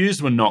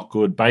reviews were not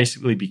good,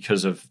 basically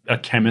because of a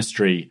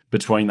chemistry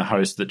between the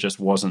hosts that just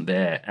wasn't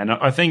there. And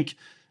I think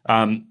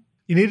you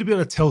need to be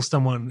able to tell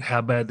someone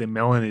how bad their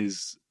melon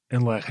is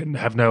and like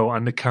have no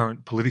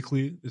undercurrent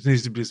politically. It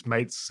needs to be just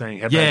mates saying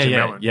how bad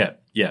your melon.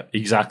 Yeah,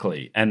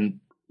 exactly. And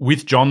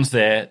with Johns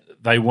there,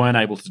 they weren't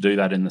able to do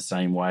that in the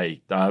same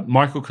way.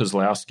 Michael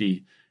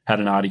Kozlowski had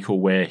an article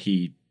where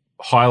he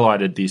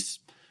highlighted this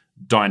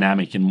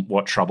dynamic and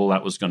what trouble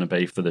that was going to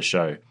be for the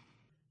show.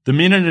 The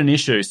minute an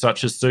issue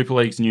such as Super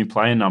League's new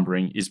player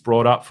numbering is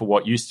brought up for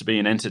what used to be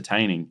an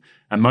entertaining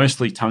and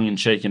mostly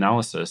tongue-in-cheek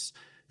analysis,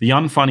 the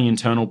unfunny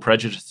internal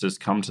prejudices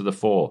come to the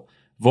fore.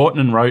 Vaughton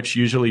and Roach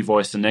usually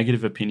voice a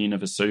negative opinion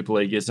of a Super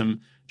Leagueism.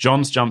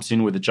 Johns jumps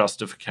in with a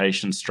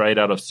justification straight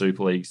out of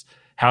Super League's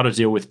How to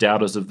Deal with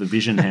Doubters of the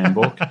Vision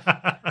handbook,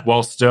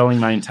 while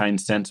Sterling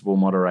maintains sensible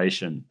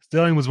moderation.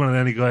 Sterling was one of the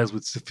only guys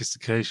with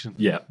sophistication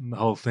in the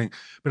whole thing.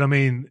 But I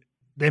mean,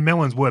 their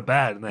melons were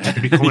bad and they had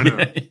to be commented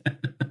on.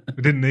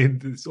 We didn't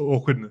need this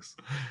awkwardness.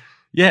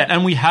 Yeah,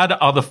 and we had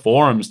other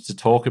forums to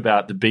talk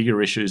about the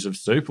bigger issues of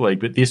Super League,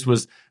 but this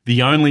was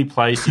the only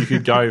place you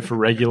could go for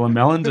regular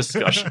melon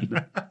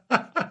discussion.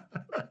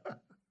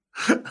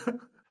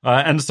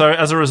 And so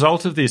as a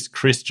result of this,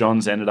 Chris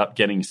Johns ended up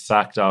getting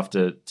sacked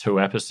after 2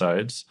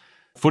 episodes.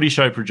 Footy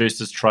Show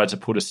producers tried to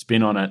put a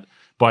spin on it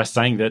by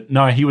saying that,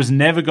 no, he was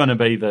never going to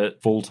be the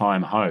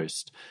full-time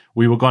host.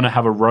 We were going to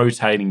have a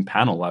rotating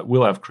panel. Like,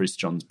 we'll have Chris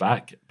Johns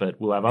back,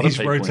 but we'll have other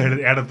people. He's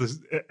rotated out of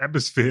the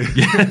atmosphere.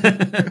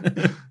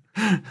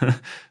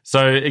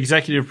 So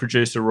executive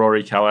producer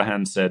Rory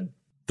Callahan said,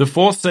 "The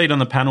 4th seat on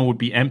the panel would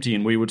be empty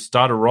and we would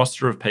start a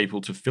roster of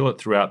people to fill it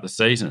throughout the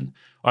season.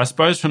 I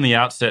suppose from the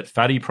outset,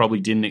 Fatty probably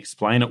didn't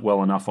explain it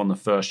well enough on the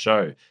first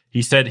show.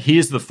 He said,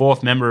 'Here's the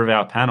 4th member of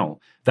our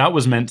panel.' That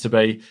was meant to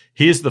be,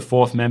 'Here's the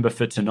 4th member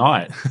for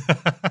tonight.'"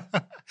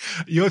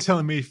 You're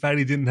telling me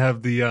Fatty didn't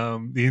have the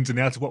ins and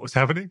outs of what was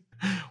happening?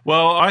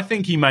 Well, I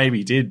think he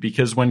maybe did,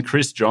 because when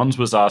Chris Johns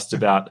was asked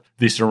about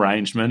this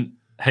arrangement,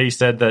 he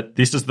said that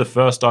this is the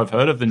first I've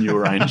heard of the new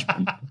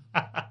arrangement.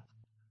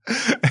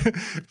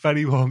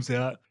 Fatty bombs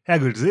out. How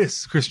good is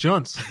this, Chris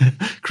Johns?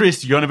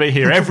 Chris, you're going to be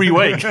here every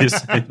week.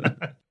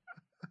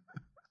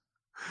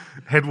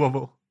 Head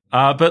wobble.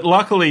 But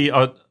luckily,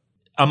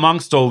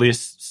 amongst all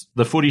this,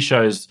 the Footy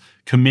Show's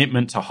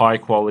commitment to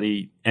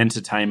high-quality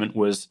entertainment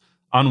was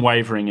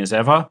unwavering as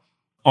ever.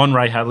 On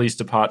Ray Hadley's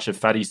departure,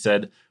 Fatty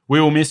said,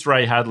 "We will miss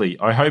Ray Hadley.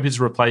 I hope his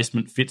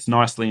replacement fits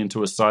nicely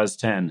into a size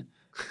 10.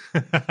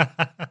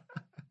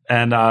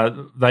 And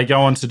they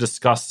go on to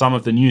discuss some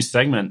of the new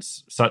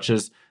segments, such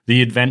as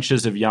The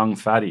Adventures of Young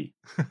Fatty.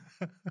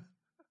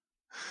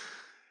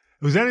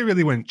 It was only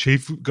really when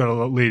Chief got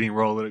a leading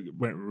role that it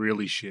went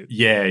really shit.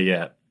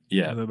 Yeah.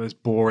 The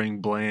most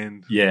boring,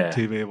 bland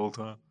TV of all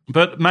time.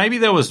 But maybe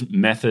there was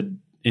method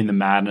in the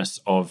madness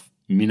of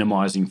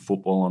minimising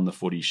football on the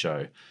Footy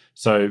Show.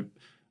 So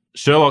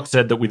Sherlock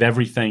said that with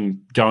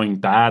everything going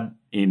bad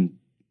in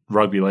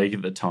rugby league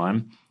at the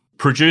time,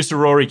 producer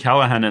Rory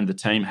Callahan and the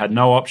team had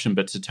no option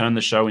but to turn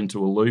the show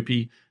into a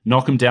loopy,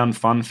 knock-em-down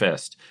fun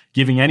fest,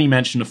 giving any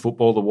mention of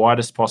football the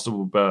widest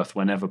possible berth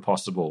whenever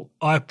possible.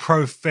 I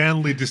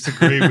profoundly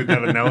disagree with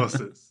that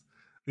analysis.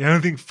 The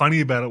only thing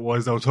funny about it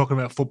was they were talking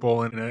about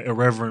football in an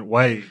irreverent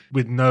way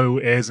with no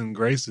airs and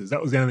graces.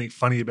 That was the only thing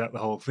funny about the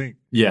whole thing.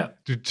 Yeah.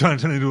 To try and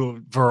turn it into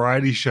a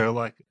variety show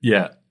like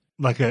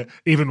a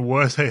even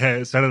worse Hey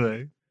Hey It's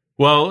Saturday.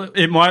 Well,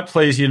 it might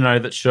please you to know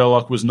that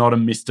Sherlock was not a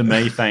Mr.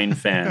 Methane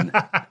fan.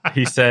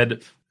 He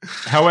said,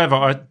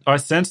 "However, I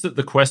sense that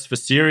the quest for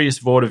serious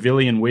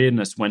vaudevillian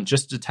weirdness went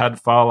just a tad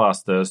far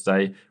last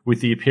Thursday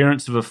with the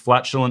appearance of a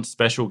flatulent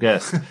special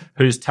guest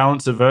whose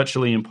talents are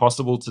virtually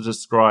impossible to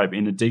describe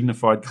in a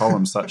dignified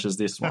column such as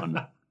this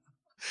one."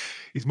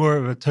 He's more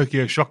of a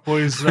Tokyo Shock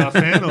Boys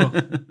fan? Or?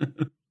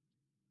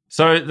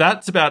 So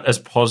that's about as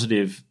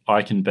positive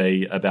I can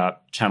be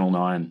about Channel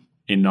 9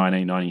 in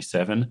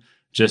 1997.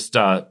 Just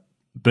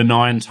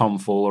benign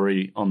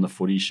tomfoolery on the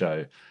Footy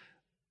Show.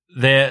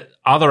 Their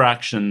other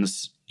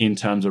actions in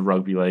terms of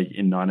rugby league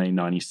in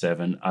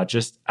 1997 are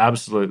just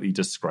absolutely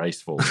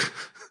disgraceful.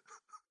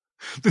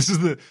 This is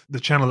the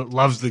channel that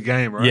loves the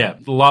game, right? Yeah,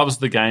 loves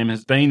the game,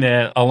 has been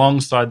there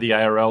alongside the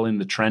ARL in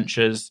the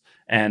trenches,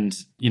 and,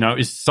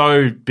 is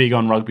so big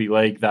on rugby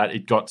league that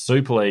it got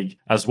Super League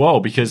as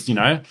well because,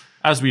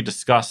 as we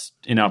discussed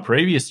in our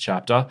previous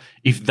chapter,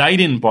 if they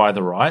didn't buy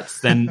the rights,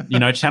 then,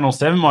 Channel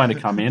 7 might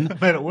have come in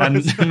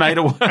and made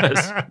it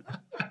worse.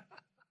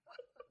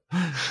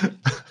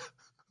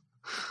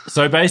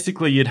 So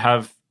basically you'd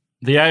have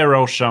the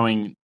ARL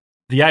showing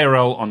the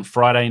ARL on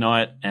Friday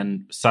night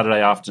and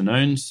Saturday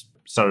afternoon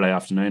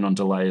on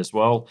delay as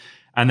well,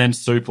 and then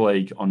Super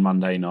League on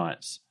Monday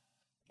nights,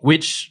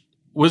 which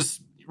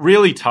was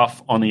really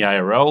tough on the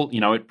ARL.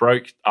 It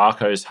broke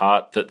Arco's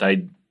heart that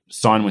they'd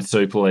signed with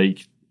Super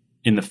League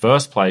in the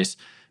first place,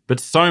 but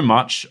so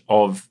much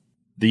of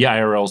the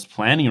ARL's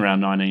planning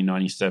around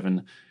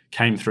 1997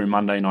 came through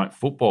Monday Night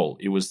Football.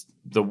 It was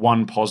the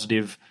one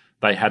positive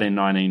they had in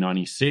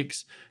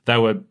 1996. They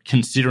were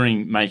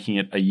considering making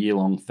it a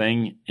year-long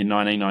thing in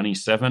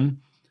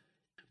 1997,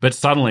 but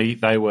suddenly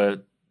they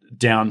were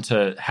down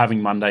to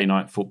having Monday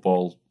Night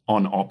Football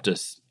on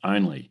Optus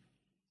only.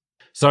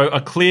 So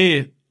a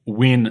clear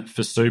win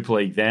for Super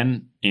League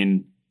then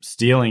in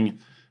stealing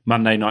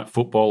Monday Night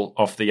Football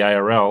off the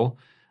ARL,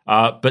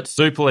 but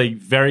Super League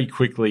very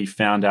quickly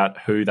found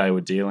out who they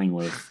were dealing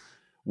with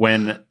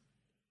when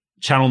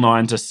Channel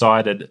 9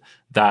 decided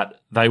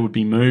that they would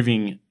be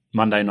moving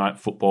Monday Night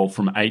Football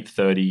from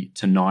 8:30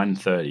 to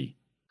 9:30.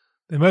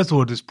 They might as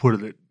well just put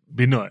it at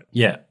midnight.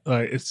 Yeah.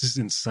 It's just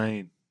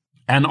insane.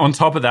 And on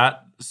top of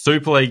that,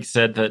 Super League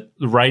said that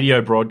the radio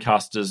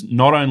broadcasters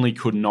not only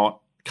could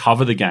not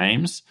cover the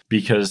games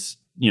because,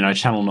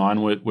 Channel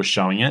 9 were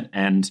showing it,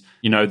 and,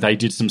 they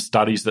did some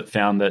studies that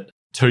found that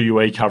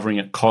 2UE covering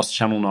it cost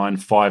Channel 9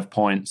 5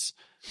 points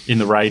in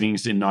the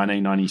ratings in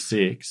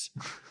 1996.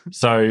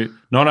 So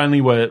not only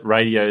were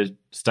radio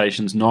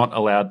stations not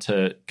allowed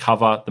to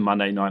cover the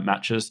Monday night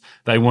matches,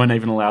 they weren't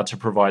even allowed to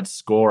provide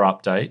score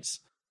updates.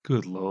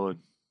 Good Lord.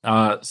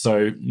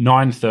 So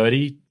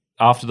 9:30,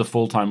 after the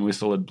full-time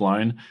whistle had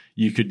blown,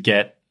 you could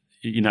get,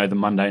 the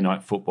Monday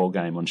Night Football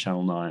game on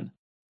Channel 9.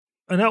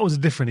 And that was a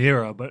different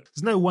era, but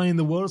there's no way in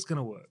the world it's going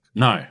to work.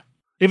 No.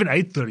 Even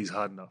 8:30 is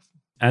hard enough.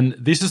 And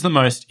this is the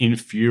most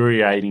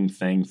infuriating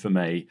thing for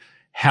me,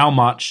 how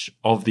much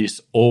of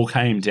this all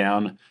came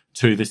down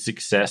to the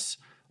success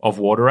of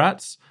Water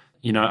Rats.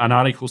 An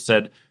article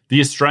said, the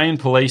Australian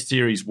police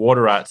series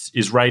Water Rats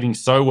is rating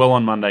so well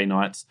on Monday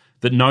nights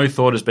that no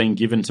thought has been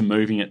given to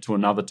moving it to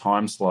another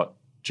time slot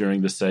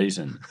during the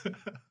season.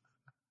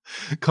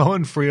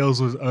 Colin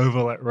Friels was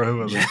over like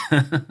Rover.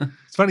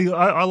 It's funny,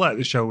 I liked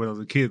the show when I was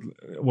a kid,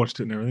 watched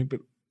it and everything, but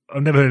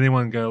I've never heard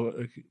anyone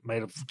go,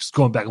 mate, I've just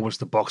gone back and watched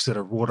the box set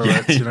of Water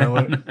Rats,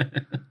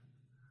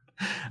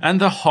 And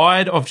the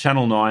hide of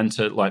Channel 9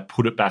 to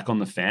put it back on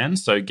the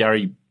fans. So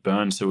Gary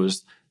Burns, who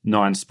was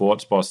Nine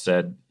Sports boss,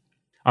 said,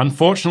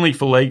 unfortunately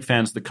for league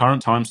fans, the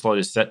current time slot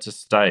is set to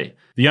stay.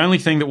 The only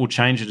thing that will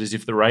change it is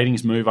if the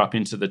ratings move up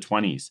into the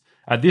 20s.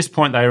 At this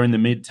point, they are in the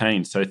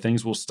mid-teens, so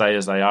things will stay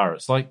as they are.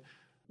 It's like,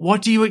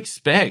 what do you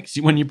expect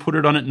when you put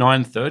it on at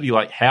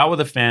 9:30? How are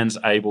the fans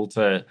able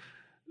to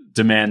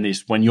demand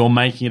this when you're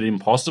making it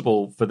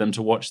impossible for them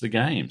to watch the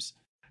games?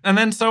 And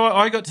then so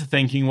I got to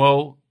thinking,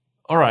 well,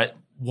 all right,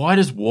 why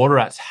does Water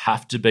Rats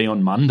have to be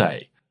on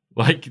Monday?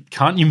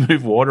 Can't you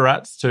move Water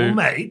Rats to... Well,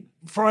 mate,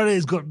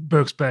 Friday's got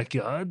Burke's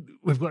Backyard.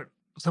 We've got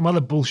some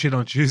other bullshit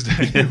on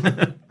Tuesday.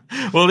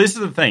 Well, this is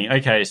the thing.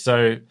 Okay,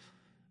 so,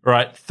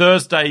 right,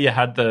 Thursday you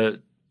had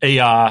the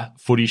ER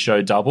footy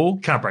show double.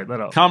 Can't break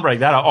that up.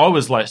 I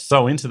was,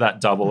 so into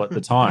that double at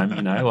the time,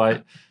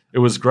 it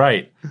was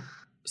great.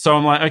 So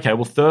I'm like, okay,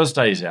 well,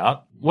 Thursday's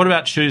out. What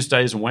about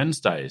Tuesdays and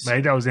Wednesdays?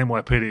 Mate, that was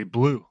NYPD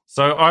Blue.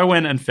 So I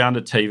went and found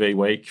a TV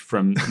week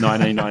from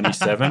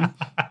 1997.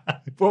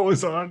 What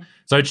was on?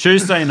 So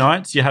Tuesday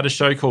nights, you had a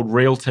show called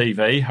Real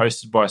TV,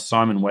 hosted by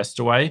Simon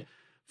Westaway,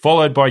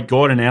 followed by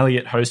Gordon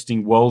Elliott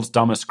hosting World's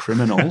Dumbest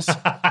Criminals.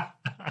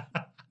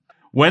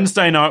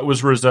 Wednesday night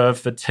was reserved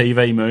for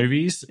TV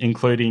movies,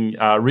 including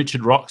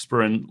Richard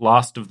Roxburgh and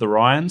Last of the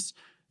Ryans,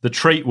 the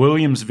Treat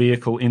Williams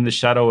vehicle In the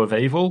Shadow of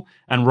Evil,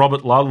 and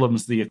Robert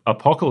Ludlum's The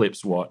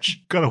Apocalypse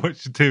Watch. Gotta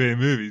watch the TV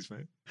movies,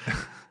 mate.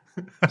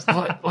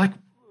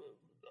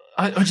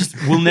 I just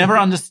will never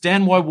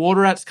understand why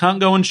Water Rats can't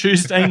go on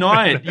Tuesday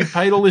night. You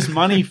paid all this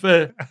money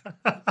for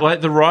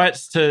the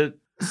rights to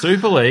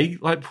Super League,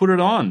 put it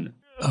on.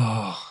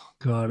 Oh,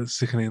 God, it's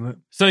sickening, isn't it?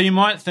 So you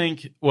might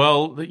think,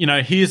 well,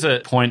 here's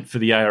a point for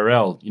the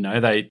ARL.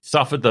 They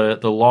suffered the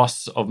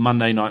loss of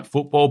Monday Night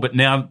Football, but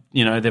now,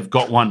 they've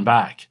got one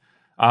back.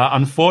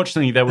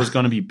 Unfortunately, there was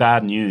going to be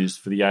bad news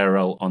for the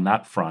ARL on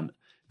that front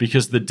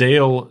because the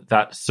deal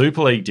that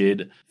Super League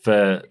did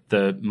for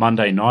the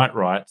Monday night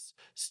rights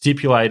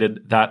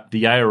stipulated that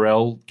the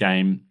ARL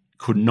game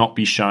could not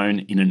be shown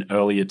in an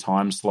earlier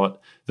time slot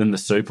than the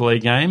Super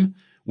League game,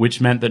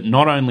 which meant that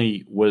not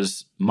only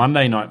was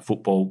Monday Night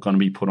Football going to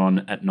be put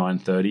on at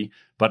 9:30,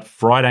 but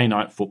Friday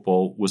Night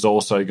Football was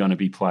also going to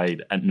be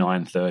played at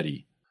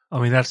 9:30. I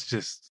mean, that's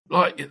just...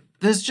 Like,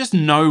 there's just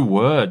no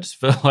words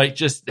for, like,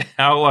 just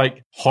how,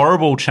 like,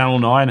 horrible Channel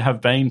 9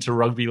 have been to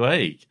rugby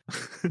league.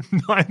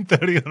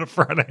 9:30 on a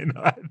Friday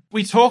night.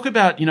 We talk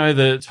about, you know,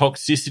 the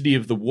toxicity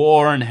of the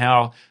war and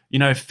how, you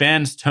know,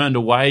 fans turned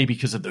away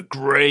because of the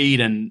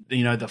greed and,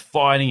 you know, the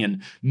fighting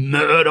and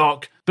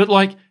Murdoch. But,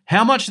 like,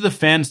 how much of the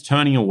fans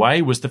turning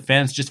away was the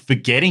fans just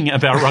forgetting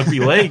about rugby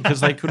league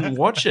because they couldn't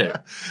watch it?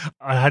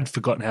 I had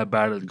forgotten how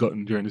bad it had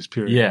gotten during this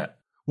period. Yeah.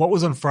 What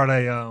was on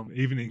Friday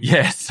evening?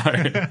 Yeah, so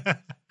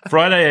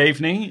Friday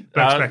evening,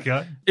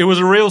 backyard. It was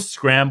a real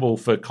scramble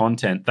for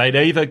content. They'd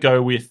either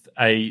go with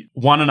a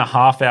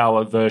 1.5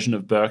 hour version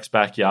of Burke's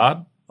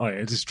Backyard. Oh,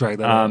 yeah, just drag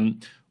that out.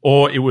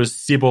 Or it was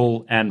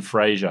Sybil and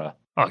Frasier.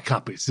 Oh, it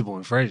can't be Sybil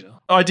and Frasier.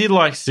 I did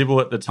like Sybil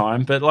at the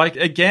time, but, like,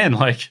 again,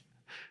 like,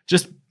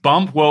 just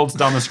bump World's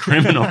Dumbest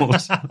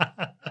Criminals.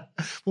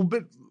 Well,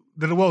 but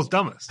they're the world's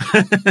dumbest.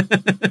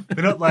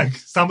 They're not like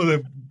some of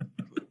the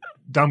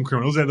dumb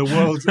criminals. They're the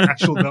world's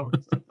actual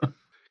dumbest.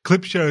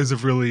 Clip shows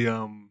have really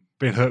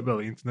been hurt by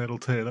the internet, I'll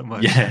tell you that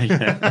much.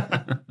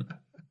 Yeah.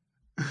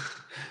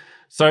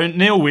 So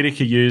Neil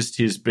Whittaker used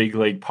his big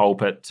league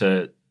pulpit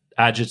to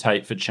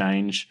agitate for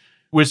change,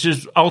 which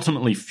is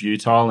ultimately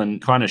futile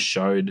and kind of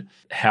showed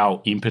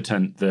how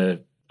impotent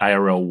the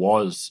ARL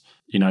was.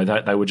 You know,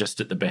 they were just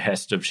at the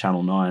behest of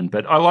Channel 9.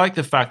 But I like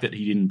the fact that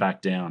he didn't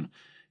back down.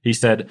 He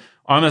said,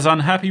 "I'm as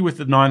unhappy with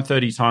the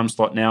 9:30 time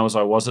slot now as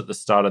I was at the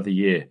start of the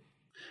year.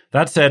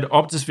 That said,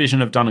 Optus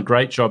Vision have done a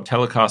great job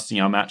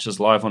telecasting our matches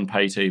live on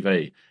pay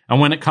TV. And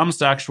when it comes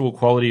to actual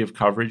quality of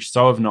coverage,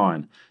 so have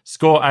 9.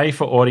 Score A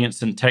for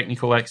audience and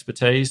technical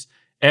expertise,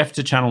 F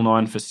to Channel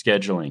 9 for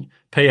scheduling.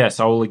 P.S.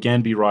 I will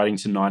again be writing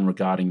to 9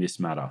 regarding this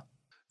matter."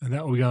 And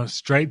that will be going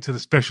straight to the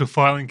special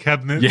filing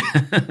cabinet,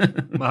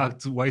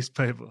 marked waste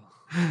paper.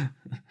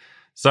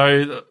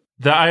 So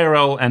the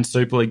ARL and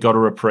Super League got a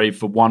reprieve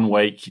for 1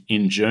 week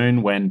in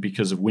June when,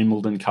 because of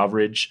Wimbledon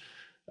coverage,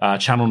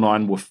 Channel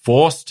 9 were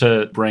forced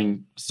to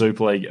bring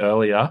Super League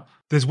earlier.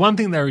 There's one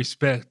thing they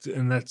respect,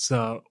 and that's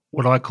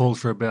what I called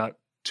for about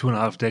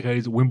 2.5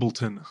 decades,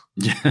 Wimbledon.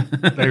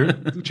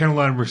 Channel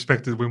 9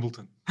 respected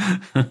Wimbledon.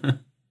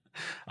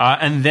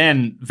 And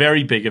then,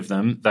 very big of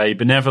them, they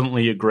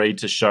benevolently agreed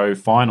to show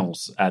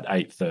finals at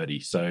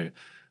 8:30. So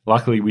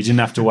luckily we didn't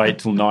have to wait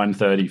till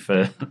 9:30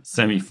 for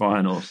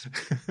semi-finals.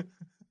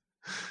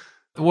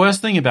 The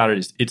worst thing about it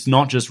is it's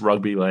not just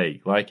rugby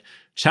league. Like,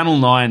 Channel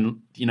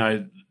 9, you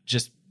know,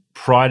 just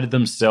prided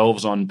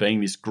themselves on being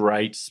this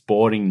great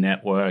sporting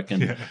network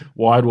and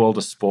wide world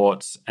of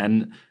sports.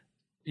 And,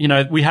 you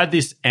know, we had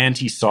this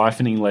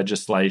anti-siphoning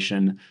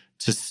legislation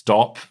to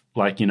stop,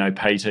 like, you know,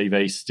 pay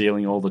TV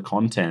stealing all the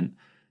content.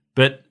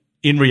 But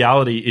in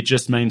reality, it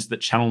just means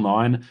that Channel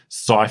 9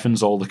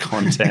 siphons all the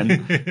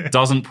content,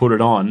 doesn't put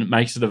it on,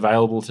 makes it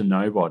available to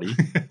nobody.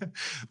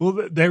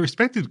 Well, they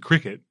respected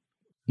cricket.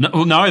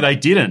 No, they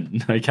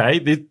didn't,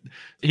 okay?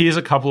 Here's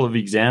a couple of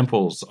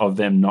examples of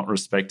them not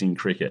respecting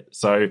cricket.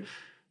 So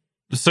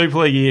the Super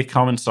League year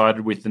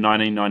coincided with the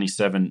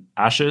 1997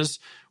 Ashes,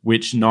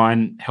 which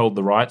 9 held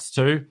the rights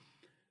to.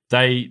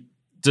 They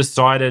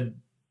decided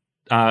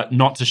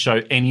not to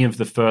show any of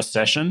the first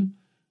session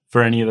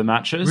for any of the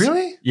matches.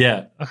 Really?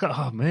 Yeah.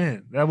 Oh,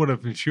 man. That would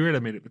have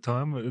infuriated me at the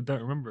time. I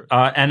don't remember it.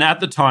 And at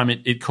the time,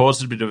 it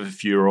caused a bit of a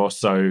furor.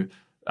 So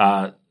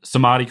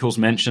some articles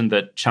mentioned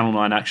that Channel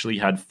 9 actually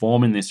had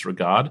form in this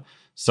regard.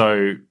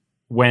 So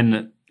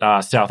when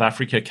South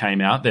Africa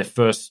came out, their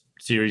first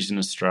series in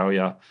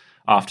Australia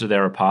after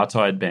their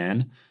apartheid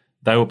ban,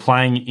 they were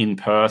playing in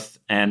Perth,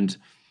 and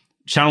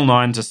Channel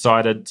 9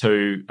 decided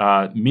to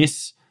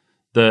miss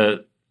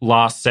the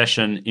last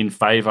session in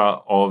favour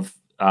of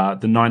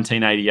the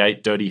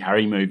 1988 Dirty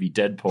Harry movie,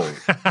 Deadpool.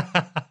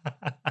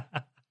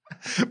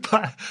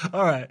 But,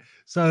 all right,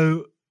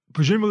 so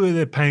presumably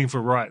they're paying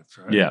for rights,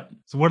 right? Yeah.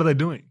 So what are they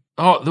doing?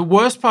 Oh, the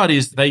worst part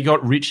is they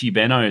got Richie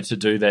Benno to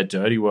do their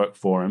dirty work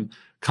for him,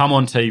 come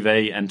on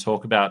TV and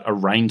talk about a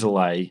rain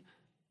delay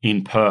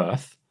in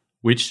Perth,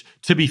 which,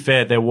 to be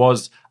fair, there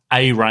was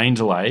a rain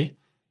delay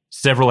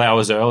several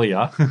hours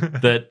earlier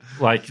that,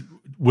 like,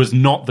 was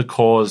not the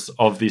cause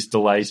of this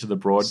delay to the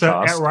broadcast. So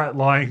outright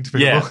lying to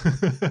people.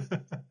 Yeah.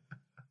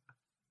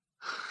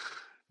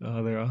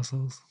 Oh, they're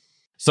assholes.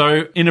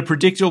 So in a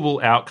predictable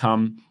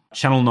outcome,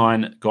 Channel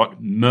 9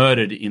 got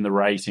murdered in the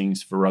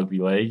ratings for rugby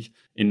league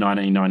in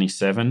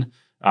 1997,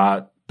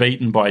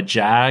 beaten by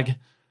Jag.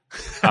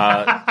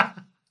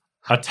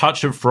 A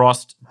Touch of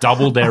Frost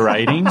doubled their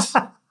ratings.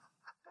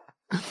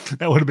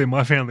 That would have been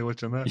my family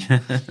watching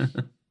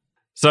that.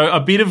 So a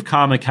bit of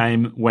karma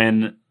came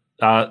when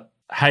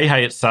Hey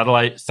Hey It's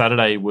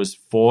Saturday was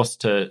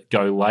forced to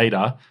go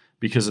later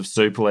because of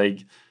Super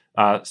League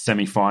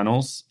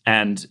semi-finals,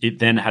 and it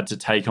then had to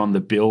take on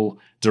the Bill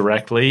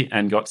directly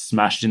and got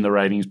smashed in the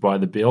ratings by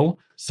the Bill.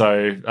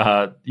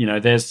 So, you know,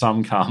 there's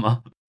some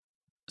karma.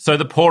 So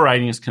the poor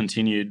ratings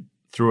continued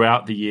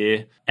throughout the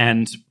year,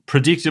 and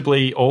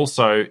predictably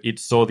also it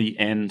saw the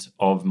end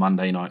of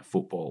Monday Night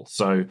Football.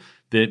 So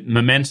the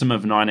momentum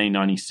of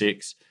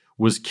 1996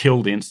 was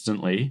killed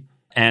instantly.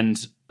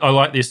 And I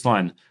like this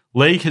line: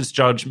 League has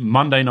judged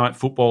Monday Night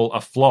Football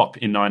a flop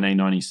in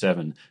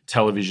 1997,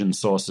 television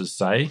sources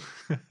say.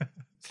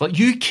 It's like,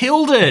 you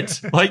killed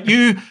it. Like,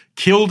 you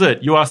killed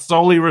it. You are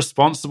solely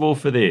responsible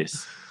for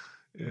this.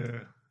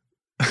 Yeah.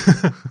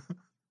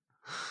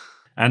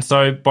 And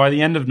so by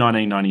the end of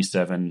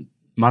 1997,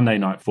 Monday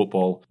Night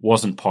Football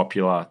wasn't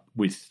popular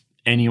with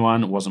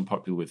anyone. It wasn't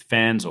popular with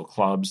fans or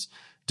clubs.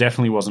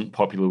 Definitely wasn't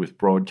popular with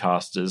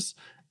broadcasters,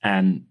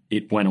 and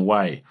it went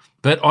away.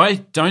 But I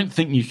don't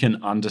think you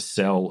can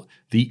undersell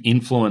the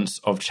influence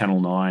of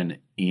Channel 9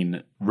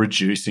 in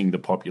reducing the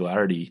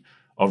popularity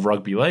of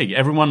rugby league.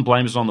 Everyone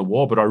blames it on the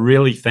war, but I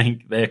really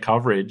think their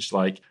coverage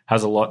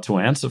has a lot to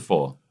answer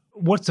for.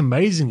 What's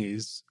amazing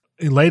is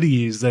in later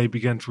years they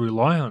began to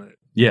rely on it.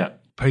 Yeah.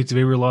 Pay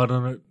TV relied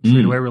on it,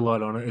 free-to-air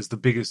relied on it as the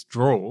biggest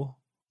draw.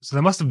 So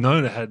they must have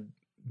known it had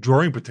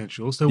drawing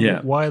potential. So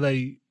why are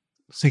they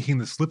sinking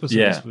the slipper, so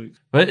to speak?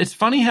 But it's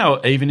funny how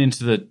even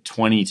into the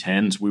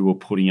 2010s we were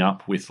putting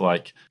up with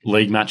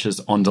league matches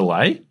on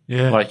delay.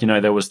 Yeah.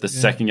 There was the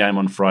second game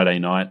on Friday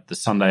night, the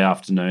Sunday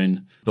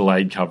afternoon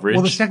delayed coverage.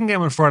 Well, the second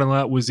game on Friday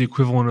night was the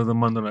equivalent of the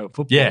Monday Night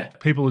Football. Yeah.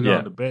 People are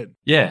going to bed.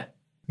 Yeah.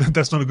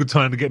 That's not a good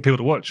time to get people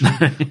to watch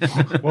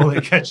while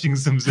they're catching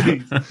some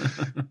Z's.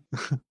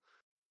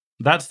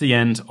 That's the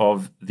end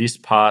of this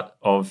part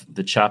of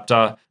the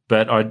chapter.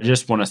 But I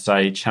just want to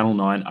say Channel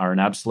 9 are an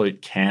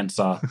absolute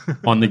cancer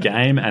on the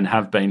game and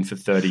have been for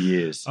 30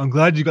 years. I'm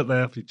glad you got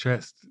that off your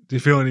chest. Do you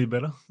feel any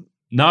better?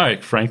 No,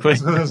 frankly. I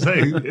was going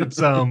to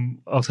say,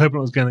 I was hoping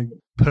it was going to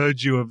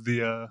purge you of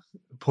the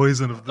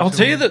poison of the I'll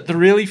tell you that the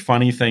really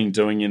funny thing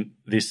doing in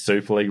this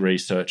Super League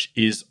research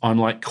is I'm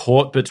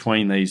caught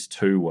between these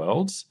two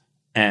worlds.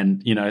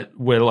 And,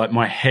 where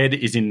my head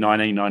is in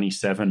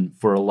 1997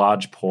 for a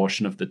large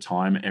portion of the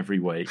time every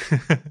week.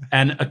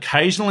 And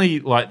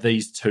occasionally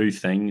these two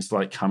things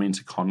come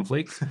into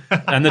conflict.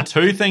 And the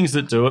two things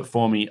that do it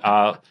for me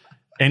are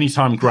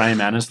anytime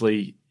Graham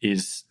Annesley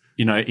is,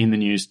 in the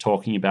news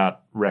talking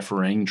about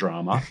refereeing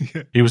drama.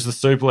 Yeah. He was the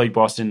Super League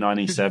boss in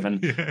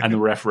 97 and the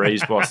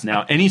referee's boss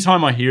now.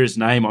 Anytime I hear his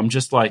name, I'm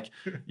just I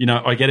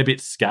get a bit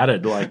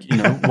scattered.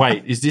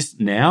 Wait, is this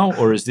now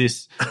or is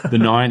this the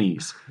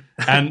 90s?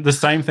 And the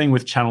same thing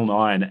with Channel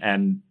 9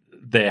 and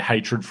their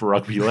hatred for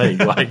rugby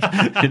league.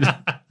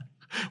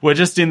 We're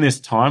just in this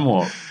time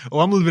warp.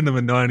 Well, I'm living in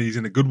the 90s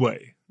in a good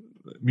way.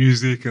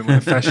 Music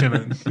and fashion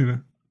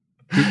and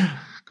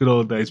good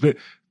old days. But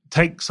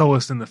take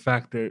solace in the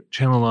fact that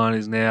Channel 9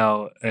 is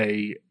now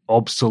a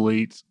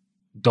obsolete,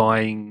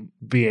 dying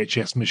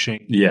VHS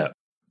machine. Yeah.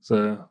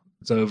 So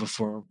it's over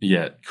for them.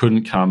 Yeah,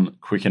 couldn't come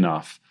quick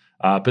enough.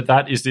 But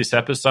that is this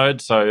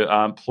episode.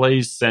 So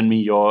please send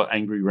me your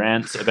angry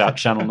rants about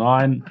Channel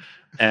 9.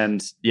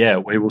 And,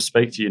 we will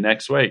speak to you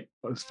next week.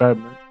 That's fab,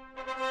 man.